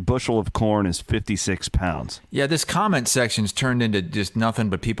says a bushel of corn is 56 pounds. Yeah, this comment section's turned into just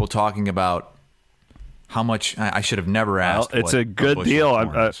nothing but people talking about how much I should have never asked. Well, it's a good deal.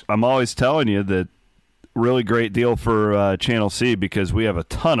 I'm always telling you that really great deal for Channel C because we have a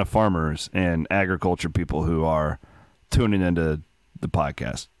ton of farmers and agriculture people who are tuning into the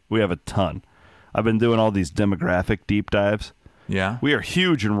podcast. We have a ton. I've been doing all these demographic deep dives. Yeah. We are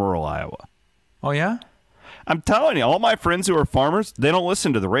huge in rural Iowa. Oh, yeah? I'm telling you, all my friends who are farmers, they don't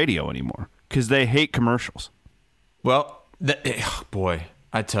listen to the radio anymore because they hate commercials. Well, boy,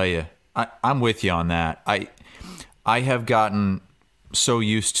 I tell you, I'm with you on that. I have gotten so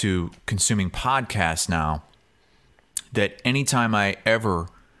used to consuming podcasts now that anytime I ever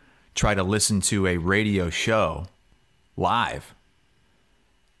try to listen to a radio show live,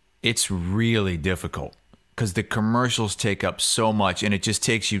 it's really difficult because the commercials take up so much and it just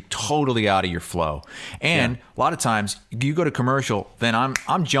takes you totally out of your flow. And a lot of times you go to commercial, then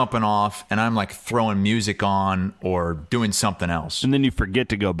I'm jumping off and I'm like throwing music on or doing something else. And then you forget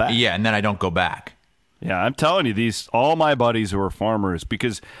to go back. Yeah, and then I don't go back. Yeah, I'm telling you, all my buddies who are farmers,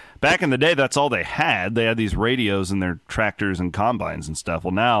 because back in the day, that's all they had. They had these radios in their tractors and combines and stuff.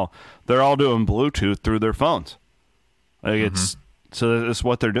 Well, now they're all doing Bluetooth through their phones. Like so that's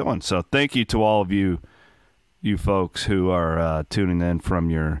what they're doing. So thank you to all of you folks who are tuning in from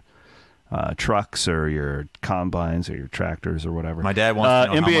your trucks or your combines or your tractors or whatever. My dad wants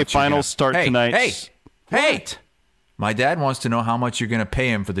to know NBA how much Finals start tonight. Hey! My dad wants to know how much you're going to pay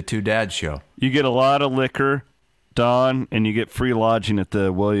him for the Two Dads show. You get a lot of liquor, Don, and you get free lodging at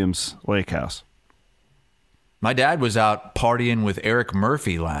the Williams Lake House. My dad was out partying with Eric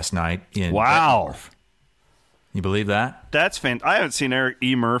Murphy last night in Bettendorf. You believe that? That's fantastic. I haven't seen Eric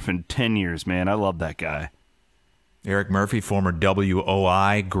E. Murph in 10 years, man. I love that guy. Eric Murphy, former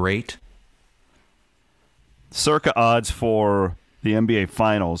WOI great. Circa odds for the NBA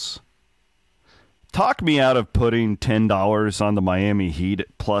Finals. Talk me out of putting $10 on the Miami Heat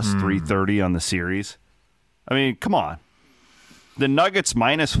at plus 330 on the series. I mean, come on. The Nuggets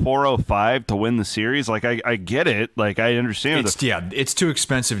minus 405 to win the series. Like, I get it. Like, I understand. It's too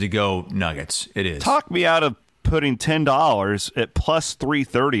expensive to go Nuggets. It is. Talk me out of putting $10 at plus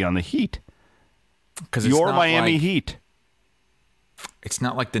 330 on the Heat. Because your Miami Heat. It's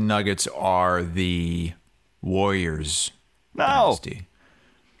not like the Nuggets are the Warriors dynasty.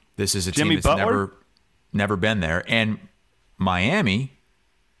 This is a Jimmy team that's Butler? never been there, and Miami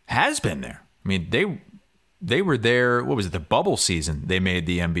has been there. I mean, they were there. What was it? The bubble season. They made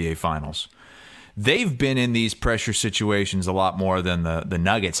the NBA Finals. They've been in these pressure situations a lot more than the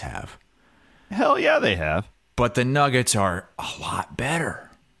Nuggets have. Hell yeah, they have. But the Nuggets are a lot better.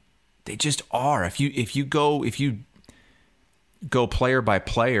 They just are. If you go player by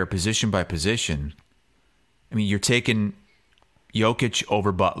player, position by position, I mean, you're taking Jokic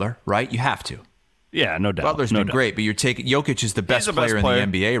over Butler, right? You have to. Yeah, no doubt. Butler's been great, but you're taking Jokic is the best player in the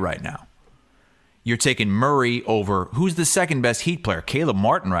NBA right now. You're taking Murray over who's the second best Heat player? Caleb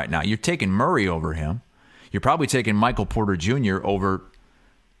Martin right now. You're taking Murray over him. You're probably taking Michael Porter Jr. over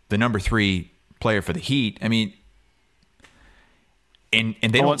the number 3 player for the Heat. I mean, and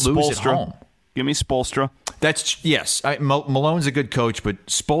they don't lose at home. Give me Spoelstra. Yes. Malone's a good coach, but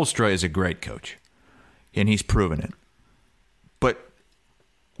Spoelstra is a great coach, and he's proven it. But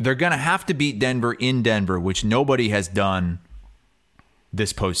they're going to have to beat Denver in Denver, which nobody has done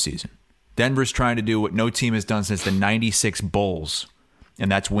this postseason. Denver's trying to do what no team has done since the 96 Bulls,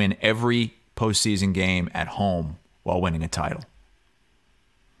 and that's win every postseason game at home while winning a title.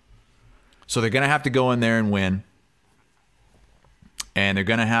 So they're going to have to go in there and win, and they're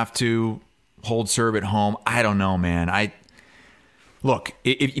going to have to hold serve at home. I don't know, man. Look,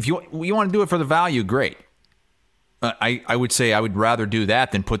 if you want to do it for the value, great. I would say I would rather do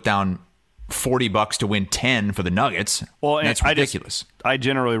that than put down $40 to win 10 for the Nuggets. Well, and that's ridiculous. I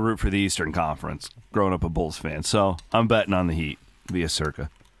generally root for the Eastern Conference, growing up a Bulls fan, so I'm betting on the Heat via Circa.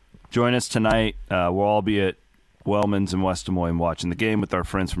 Join us tonight. We'll all be at Wellman's in West Des Moines watching the game with our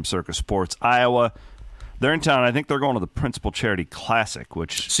friends from Circa Sports Iowa. They're in town. I think they're going to the Principal Charity Classic,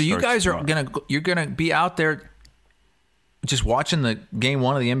 which so you guys are you're gonna be out there just watching the game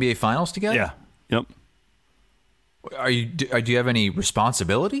 1 of the NBA Finals together. Yeah. Yep. Do you have any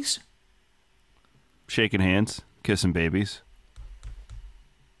responsibilities? Shaking hands, kissing babies.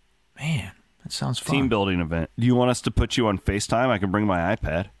 Man, that sounds fun. Team building event. Do you want us to put you on FaceTime? I can bring my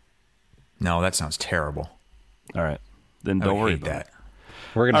iPad. No, that sounds terrible. All right. Then don't worry about that.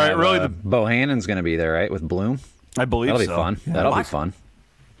 We're going to have Bohannon's going to be there, right, with Bloom? I believe so. That'll be fun. Yeah. That'll be fun.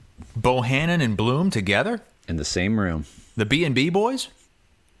 Bohannon and Bloom together? In the same room. The B&B boys?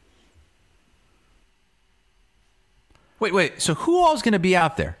 Wait. So who all is going to be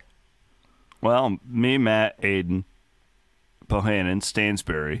out there? Well, me, Matt, Aiden, Bohannon,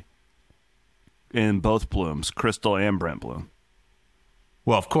 Stansberry, and both Blooms, Crystal and Brent Bloom.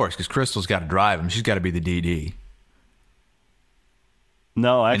 Well, of course, because Crystal's got to drive him. She's got to be the DD.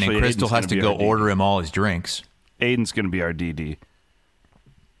 No, actually, and then Crystal has to go order him all his drinks. Aiden's going to be our DD.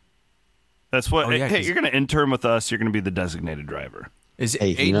 That's what. Hey, you're going to intern with us. You're going to be the designated driver. Is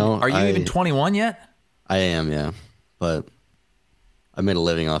Aiden, are you even 21 yet? I am, yeah. But I made a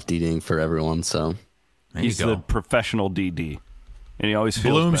living off DDing for everyone, so he's the professional DD, and he always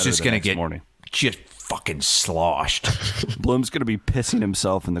feels Bloom's better just going to get morning. Just fucking sloshed. Bloom's going to be pissing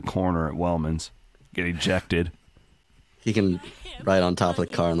himself in the corner at Wellman's, get ejected. He can ride on top of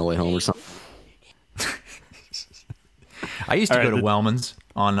the car on the way home or something. I used to go to Wellman's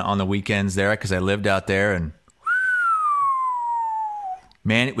on the weekends there because I lived out there, and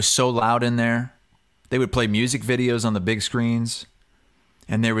man, it was so loud in there. They would play music videos on the big screens.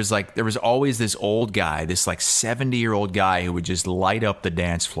 And there was always this old guy, this like 70-year-old guy who would just light up the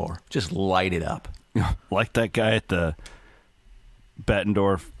dance floor. Just light it up. Like that guy at the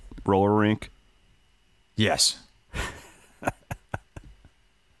Bettendorf roller rink? Yes.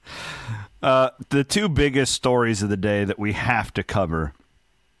 The two biggest stories of the day that we have to cover.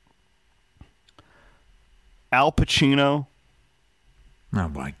 Al Pacino. Oh,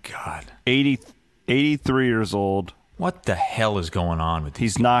 my God. 83 years old. What the hell is going on with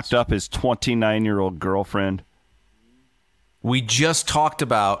these He's knocked up his 29-year-old girlfriend. We just talked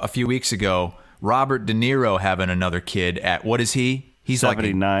about a few weeks ago Robert De Niro having another kid at, what is he? He's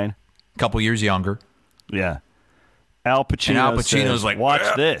 79. Like a couple years younger. Yeah. Al Pacino's says, like, watch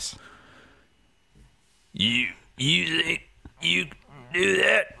this. You think you do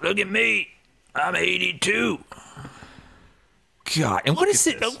that? Look at me. I'm 82. God, and what is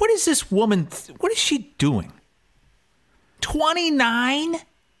it? What is this woman? What is she doing? 29?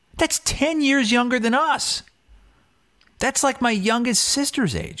 That's 10 years younger than us. That's like my youngest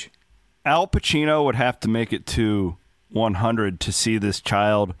sister's age. Al Pacino would have to make it to 100 to see this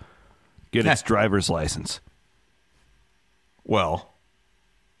child get its driver's license. Well,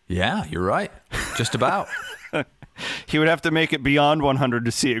 yeah, you're right. Just about. He would have to make it beyond 100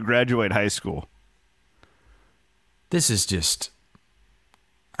 to see it graduate high school. This is just...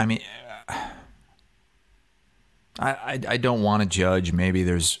 I mean... I don't want to judge. Maybe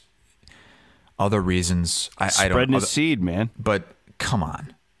there's other reasons. Spreading his seed, man. But come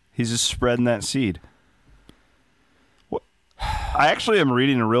on. He's just spreading that seed. I actually am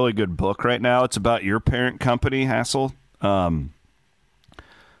reading a really good book right now. It's about your parent company, Hassel. What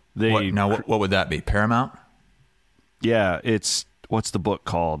would that be? Paramount? Yeah, what's the book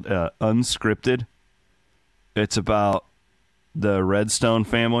called? Unscripted. It's about the Redstone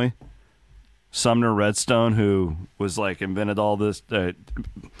family. Sumner Redstone, who was like invented all this,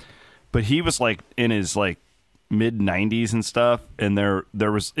 but he was like in his like mid 90s and stuff, and there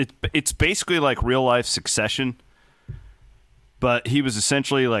was it's basically like real life Succession, but he was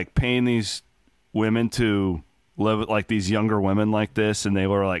essentially like paying these women to live with like these younger women like this, and they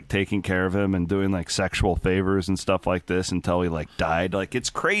were like taking care of him and doing like sexual favors and stuff like this until he like died. Like, it's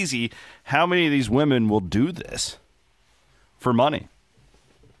crazy how many of these women will do this for money.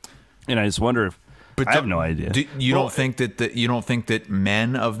 And I just wonder if I have no idea. You don't think that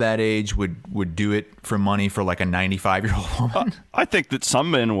men of that age would do it for money for like a 95-year-old woman? I think that some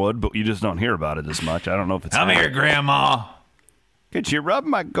men would, but you just don't hear about it as much. I don't know if it's Come here, Grandma. Could you rub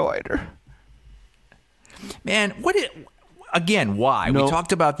my goiter? Man, why? No. We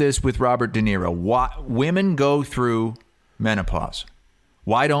talked about this with Robert De Niro. Why women go through menopause?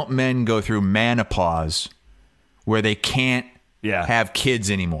 Why don't men go through menopause where they can't have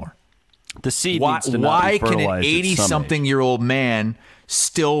kids anymore? The seed needs to not why be can an fertilized at some 80-something-year-old man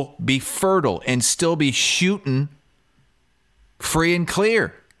still be fertile and still be shooting free and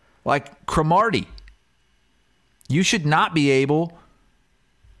clear like Cromartie? You should not be able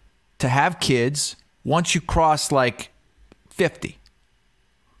to have kids once you cross like 50.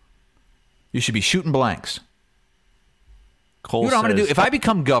 You should be shooting blanks. Cole, you know what I'm going to says- do? If I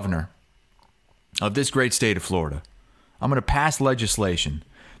become governor of this great state of Florida, I'm going to pass legislation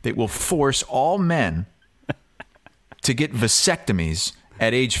that will force all men to get vasectomies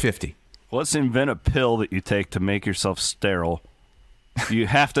at age 50. Let's invent a pill that you take to make yourself sterile. You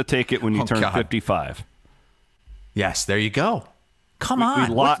have to take it when you turn 55. Yes, there you go. Come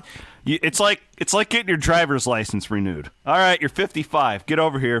on. It's like getting your driver's license renewed. All right, you're 55. Get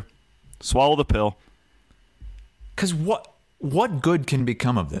over here. Swallow the pill. Because what good can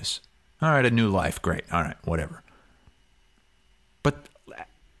become of this? All right, a new life. Great. All right, whatever. But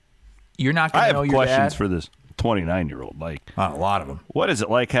you're not going to know your dad? I have questions for this 29-year-old. Like, a lot of them. What is it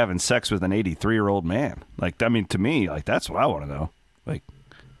like having sex with an 83-year-old man? Like, I mean, to me, like, that's what I want to know. Like,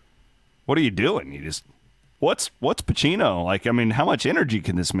 what are you doing? You just... What's Pacino? Like, I mean, how much energy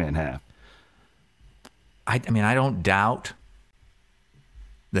can this man have? I mean, I don't doubt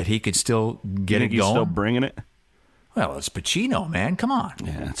that he could still get it going. He's still bringing it? Well, it's Pacino, man. Come on.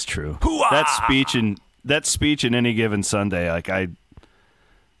 Yeah, that's true. Hoo-ah! That speech in Any Given Sunday, like I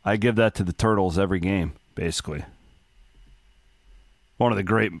give that to the Turtles every game, basically. One of the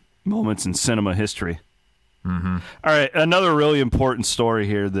great moments in cinema history. Mm-hmm. All right, another really important story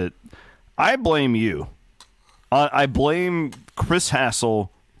here that I blame you. I blame Chris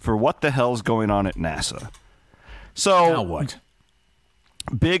Hassel for what the hell's going on at NASA. So, now what?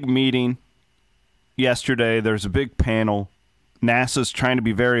 Big meeting yesterday. There's a big panel. NASA's trying to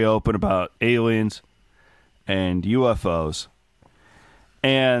be very open about aliens and UFOs.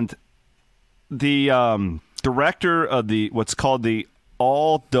 And the director of what's called the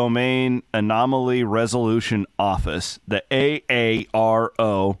All Domain Anomaly Resolution Office, the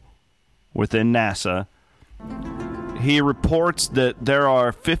AARO within NASA, he reports that there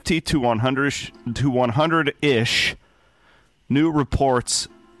are 50 to 100-ish new reports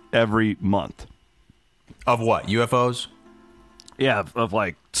every month. Of what? UFOs? Yeah, of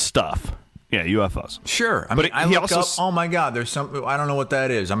like stuff. Yeah, UFOs. Sure. I But mean, I he look also up, oh my God, there's something, I don't know what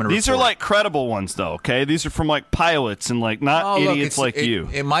that is. I'm going to These are like credible ones, though, okay? These are from like pilots and like not idiots like you.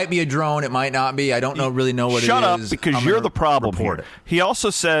 It might be a drone. It might not be. I don't really know what it is. Shut up, because you're the problem here. It. He also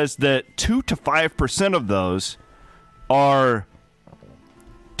says that 2 to 5% of those are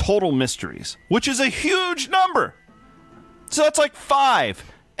total mysteries, which is a huge number. So that's like 5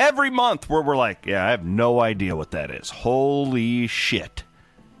 every month where we're like, yeah, I have no idea what that is. Holy shit.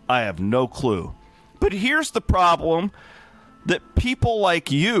 I have no clue. But here's the problem that people like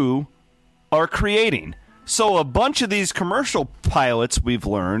you are creating. So a bunch of these commercial pilots, we've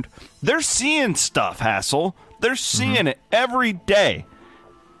learned, they're seeing stuff, Hassel. They're seeing it every day.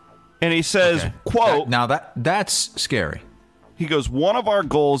 And he says, quote... That's scary. He goes, one of our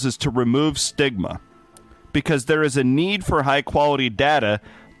goals is to remove stigma because there is a need for high-quality data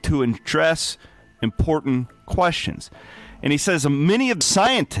to address important questions. And he says many of the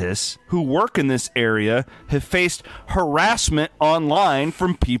scientists who work in this area have faced harassment online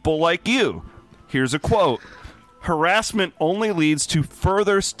from people like you. Here's a quote. Harassment only leads to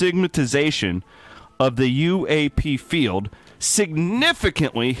further stigmatization of the UAP field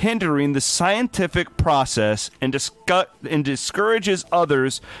significantly hindering the scientific process and discourages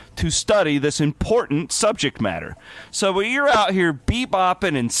others to study this important subject matter. So when you're out here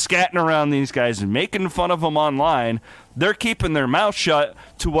bebopping and scatting around these guys and making fun of them online, they're keeping their mouth shut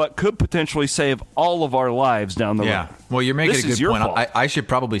to what could potentially save all of our lives down the road. Yeah. Well, you're making This a is good your point. fault. I should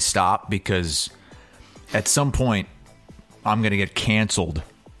probably stop because at some point I'm going to get canceled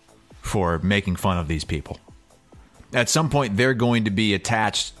for making fun of these people. At some point, they're going to be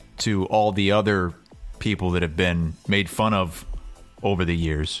attached to all the other people that have been made fun of over the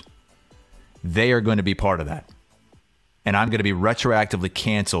years. They are going to be part of that. And I'm going to be retroactively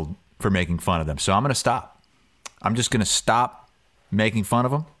canceled for making fun of them. So I'm going to stop. I'm just going to stop making fun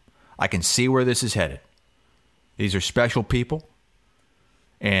of them. I can see where this is headed. These are special people.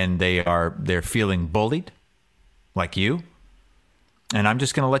 And they're feeling bullied, like you. And I'm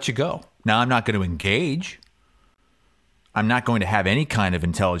just going to let you go. Now, I'm not going to engage. I'm not going to have any kind of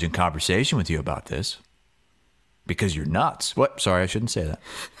intelligent conversation with you about this because you're nuts. What? Sorry, I shouldn't say that.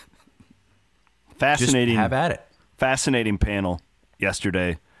 Fascinating. Just have at it. Fascinating panel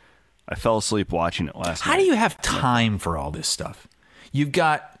yesterday. I fell asleep watching it last night. How do you have time for all this stuff? You've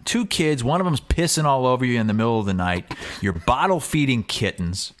got 2 kids. One of them's pissing all over you in the middle of the night. You're bottle feeding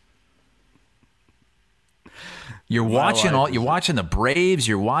kittens. You're watching the Braves.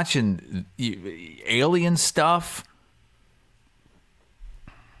 You're watching alien stuff.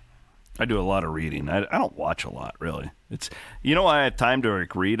 I do a lot of reading. I don't watch a lot, really. It's why I have time to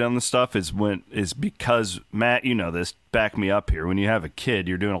read on the stuff is because Matt, you know this. Back me up here. When you have a kid,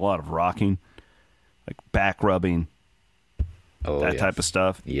 you're doing a lot of rocking, like back rubbing, that type of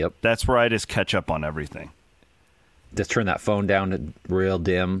stuff. Yep. That's where I just catch up on everything. Just turn that phone down to real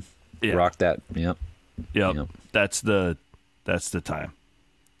dim. Yeah. Rock that. Yep. That's the time.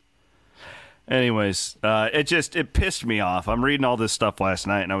 Anyways, it pissed me off. I'm reading all this stuff last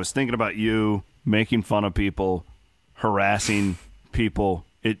night, and I was thinking about you making fun of people, harassing people.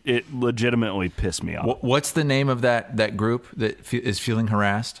 It legitimately pissed me off. What's the name of that group that is feeling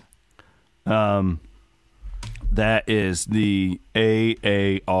harassed? That is the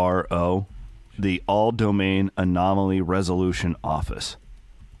AARO, the All Domain Anomaly Resolution Office.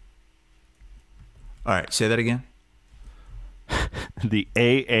 All right, say that again. The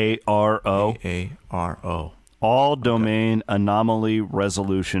AARO. AARO. All Domain Anomaly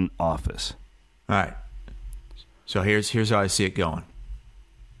Resolution Office. All right. So here's how I see it going.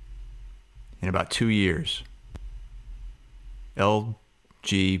 In about 2 years,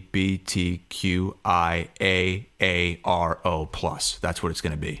 LGBTQIAARO plus. That's what it's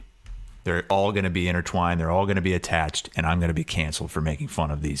going to be. They're all going to be intertwined. They're all going to be attached, and I'm going to be canceled for making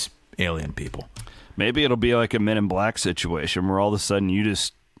fun of these alien people. Maybe it'll be like a Men in Black situation where all of a sudden you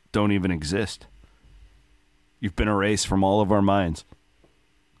just don't even exist. You've been erased from all of our minds.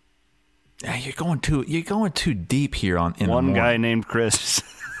 Yeah, you're going too deep here on in one guy named Chris.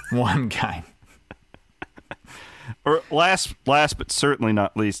 One guy. Or last but certainly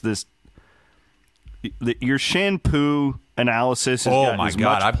not least, your shampoo analysis has gotten as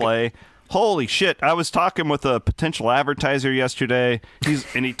much play. Holy shit! I was talking with a potential advertiser yesterday.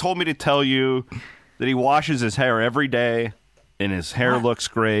 He told me to tell you that he washes his hair every day, and his hair looks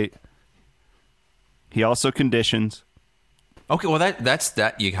great. He also conditions. Okay, well that's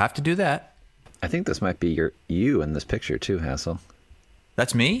that. You have to do that. I think this might be you in this picture too, Hassel.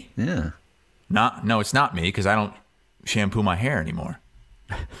 That's me? Yeah. No, it's not me because I don't shampoo my hair anymore.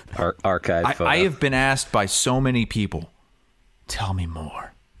 Archive photo. I have been asked by so many people, tell me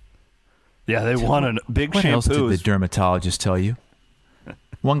more. Yeah, they want a big shampoo. What else did the dermatologist tell you?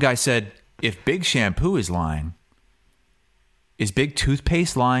 One guy said, if Big Shampoo is lying, is Big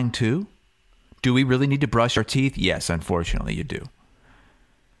Toothpaste lying too? Do we really need to brush our teeth? Yes, unfortunately you do.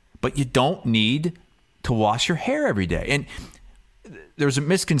 But you don't need to wash your hair every day. And there's a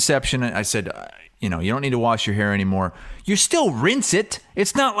misconception. I said, you don't need to wash your hair anymore. You still rinse it.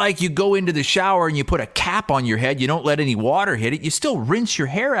 It's not like you go into the shower and you put a cap on your head. You don't let any water hit it. You still rinse your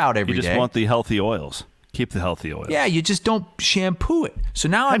hair out every day. You just want the healthy oils. Keep the healthy oils. Yeah, you just don't shampoo it. So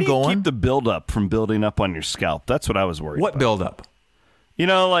now How do you keep the buildup from building up on your scalp? That's what I was worried about. What buildup?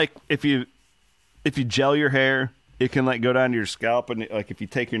 Like if you gel your hair, it can like go down to your scalp, and like if you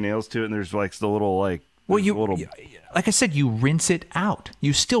take your nails to it, and there's like the little like. Well, like I said, you rinse it out.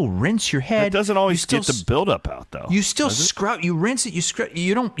 You still rinse your head. It doesn't always get the buildup out, though. You still scrub. You rinse it. You scrub.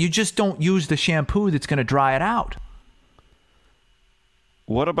 You just don't use the shampoo that's going to dry it out.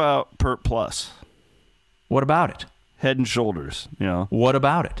 What about Pert Plus? What about it? Head and Shoulders. What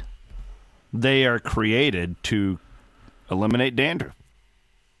about it? They are created to eliminate dandruff.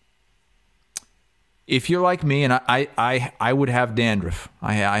 if you're like me, and I would have dandruff.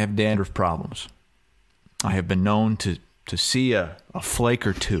 I have dandruff problems. I have been known to see a flake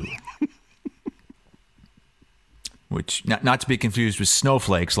or two. Which, not to be confused with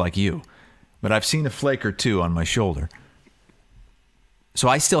snowflakes like you, but I've seen a flake or two on my shoulder. So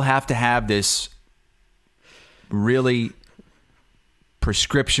I still have to have this really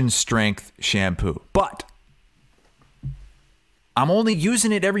prescription strength shampoo. But I'm only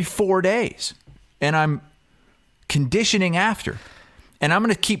using it every 4 days. And I'm conditioning after. And I'm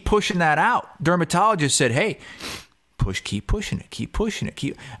going to keep pushing that out. Dermatologist said, hey, keep pushing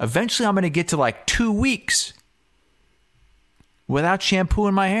it. Eventually I'm going to get to like 2 weeks without shampoo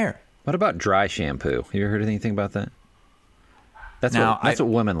in my hair. What about dry shampoo? You ever heard anything about that? That's what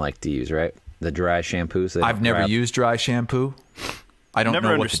women like to use, right? The dry shampoos. I've never used dry shampoo. I don't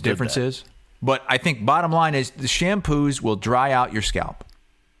know what the difference is. But I think bottom line is the shampoos will dry out your scalp.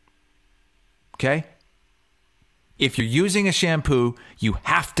 Okay? If you're using a shampoo, you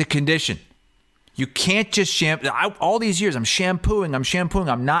have to condition. You can't just shampoo. All these years, I'm shampooing.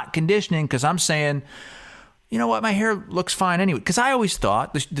 I'm not conditioning because I'm saying, you know what, my hair looks fine anyway. Because I always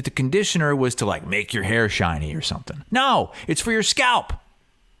thought that the conditioner was to like make your hair shiny or something. No, it's for your scalp.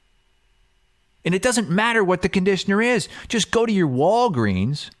 And it doesn't matter what the conditioner is. Just go to your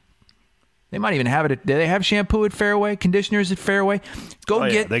Walgreens. They might even have it. Do they have shampoo at Fairway? Conditioners at Fairway?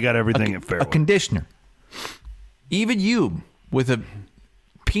 Get. They got everything at Fairway. A conditioner. Even you with a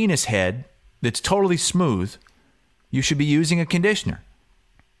penis head that's totally smooth, you should be using a conditioner.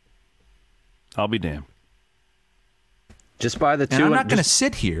 I'll be damned. Just buy the two. And I'm not going to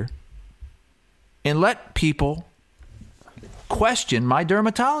sit here and let people question my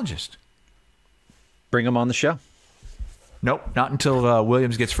dermatologist. Bring them on the show. Nope, not until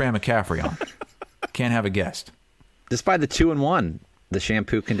Williams gets Fran McCaffrey on. Can't have a guest. Just buy the 2-in-1, the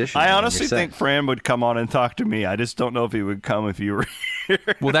shampoo conditioner. I honestly think Fran would come on and talk to me. I just don't know if he would come if you were here.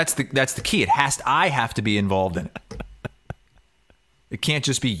 Well, that's the key. I have to be involved in it. It can't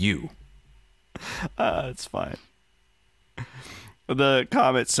just be you. It's fine. The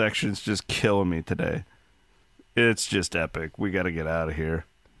comment section's just killing me today. It's just epic. We got to get out of here.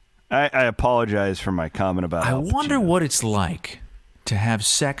 I apologize for my comment about I wonder what it's like to have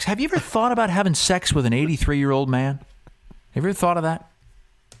sex. Have you ever thought about having sex with an 83-year-old man? Have you ever thought of that?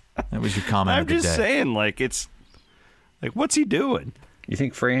 That was your comment of the day. I'm just saying, it's like, what's he doing? You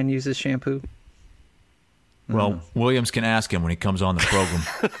think Fran uses shampoo? Well, Williams can ask him when he comes on the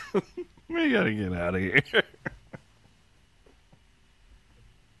program. We got to get out of here.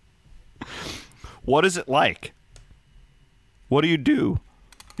 What is it like? What do you do?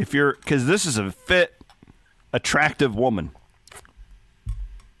 Because this is a fit, attractive woman.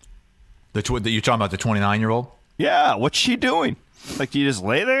 You're talking about the 29-year-old? Yeah, what's she doing? Like, you just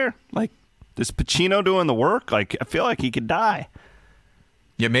lay there? Like, is Pacino doing the work? Like, I feel like he could die.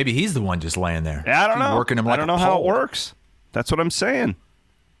 Yeah, maybe he's the one just laying there. Yeah, I don't know. Working him like I don't know how it works. That's what I'm saying.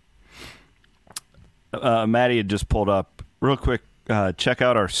 Maddie had just pulled up. Real quick, check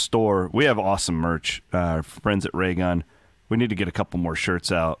out our store. We have awesome merch. Our friends at Raygun. We need to get a couple more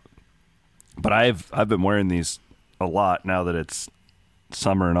shirts out. But I've been wearing these a lot now that it's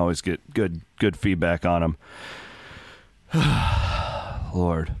summer and always get good feedback on them.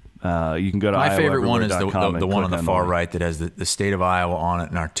 Lord. You can go to My favorite one is the one on the far right that has the state of Iowa on it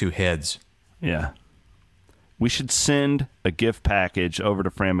and our two heads. Yeah. We should send a gift package over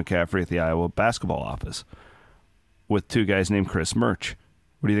to Fran McCaffrey at the Iowa basketball office with Two Guys Named Chris merch.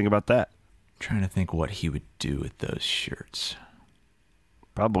 What do you think about that? I'm trying to think what he would do with those shirts.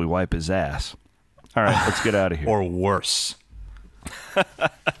 Probably wipe his ass. All right, let's get out of here. Or worse.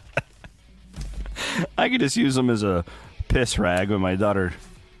 I could just use them as a piss rag when my daughter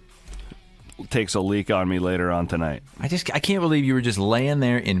takes a leak on me later on tonight. I can't believe you were just laying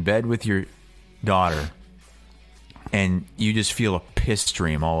there in bed with your daughter and you just feel a piss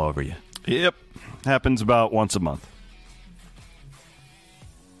stream all over you. Yep. Happens about once a month.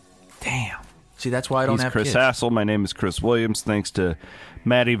 Damn. See, that's why I don't have Chris kids. Hassel. My name is Chris Williams. Thanks to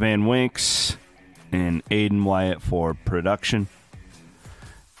Maddie Van Winks and Aiden Wyatt for production.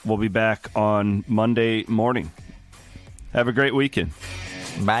 We'll be back on Monday morning. Have a great weekend.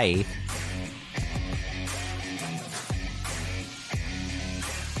 Bye.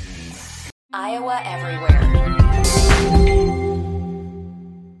 Iowa Everywhere.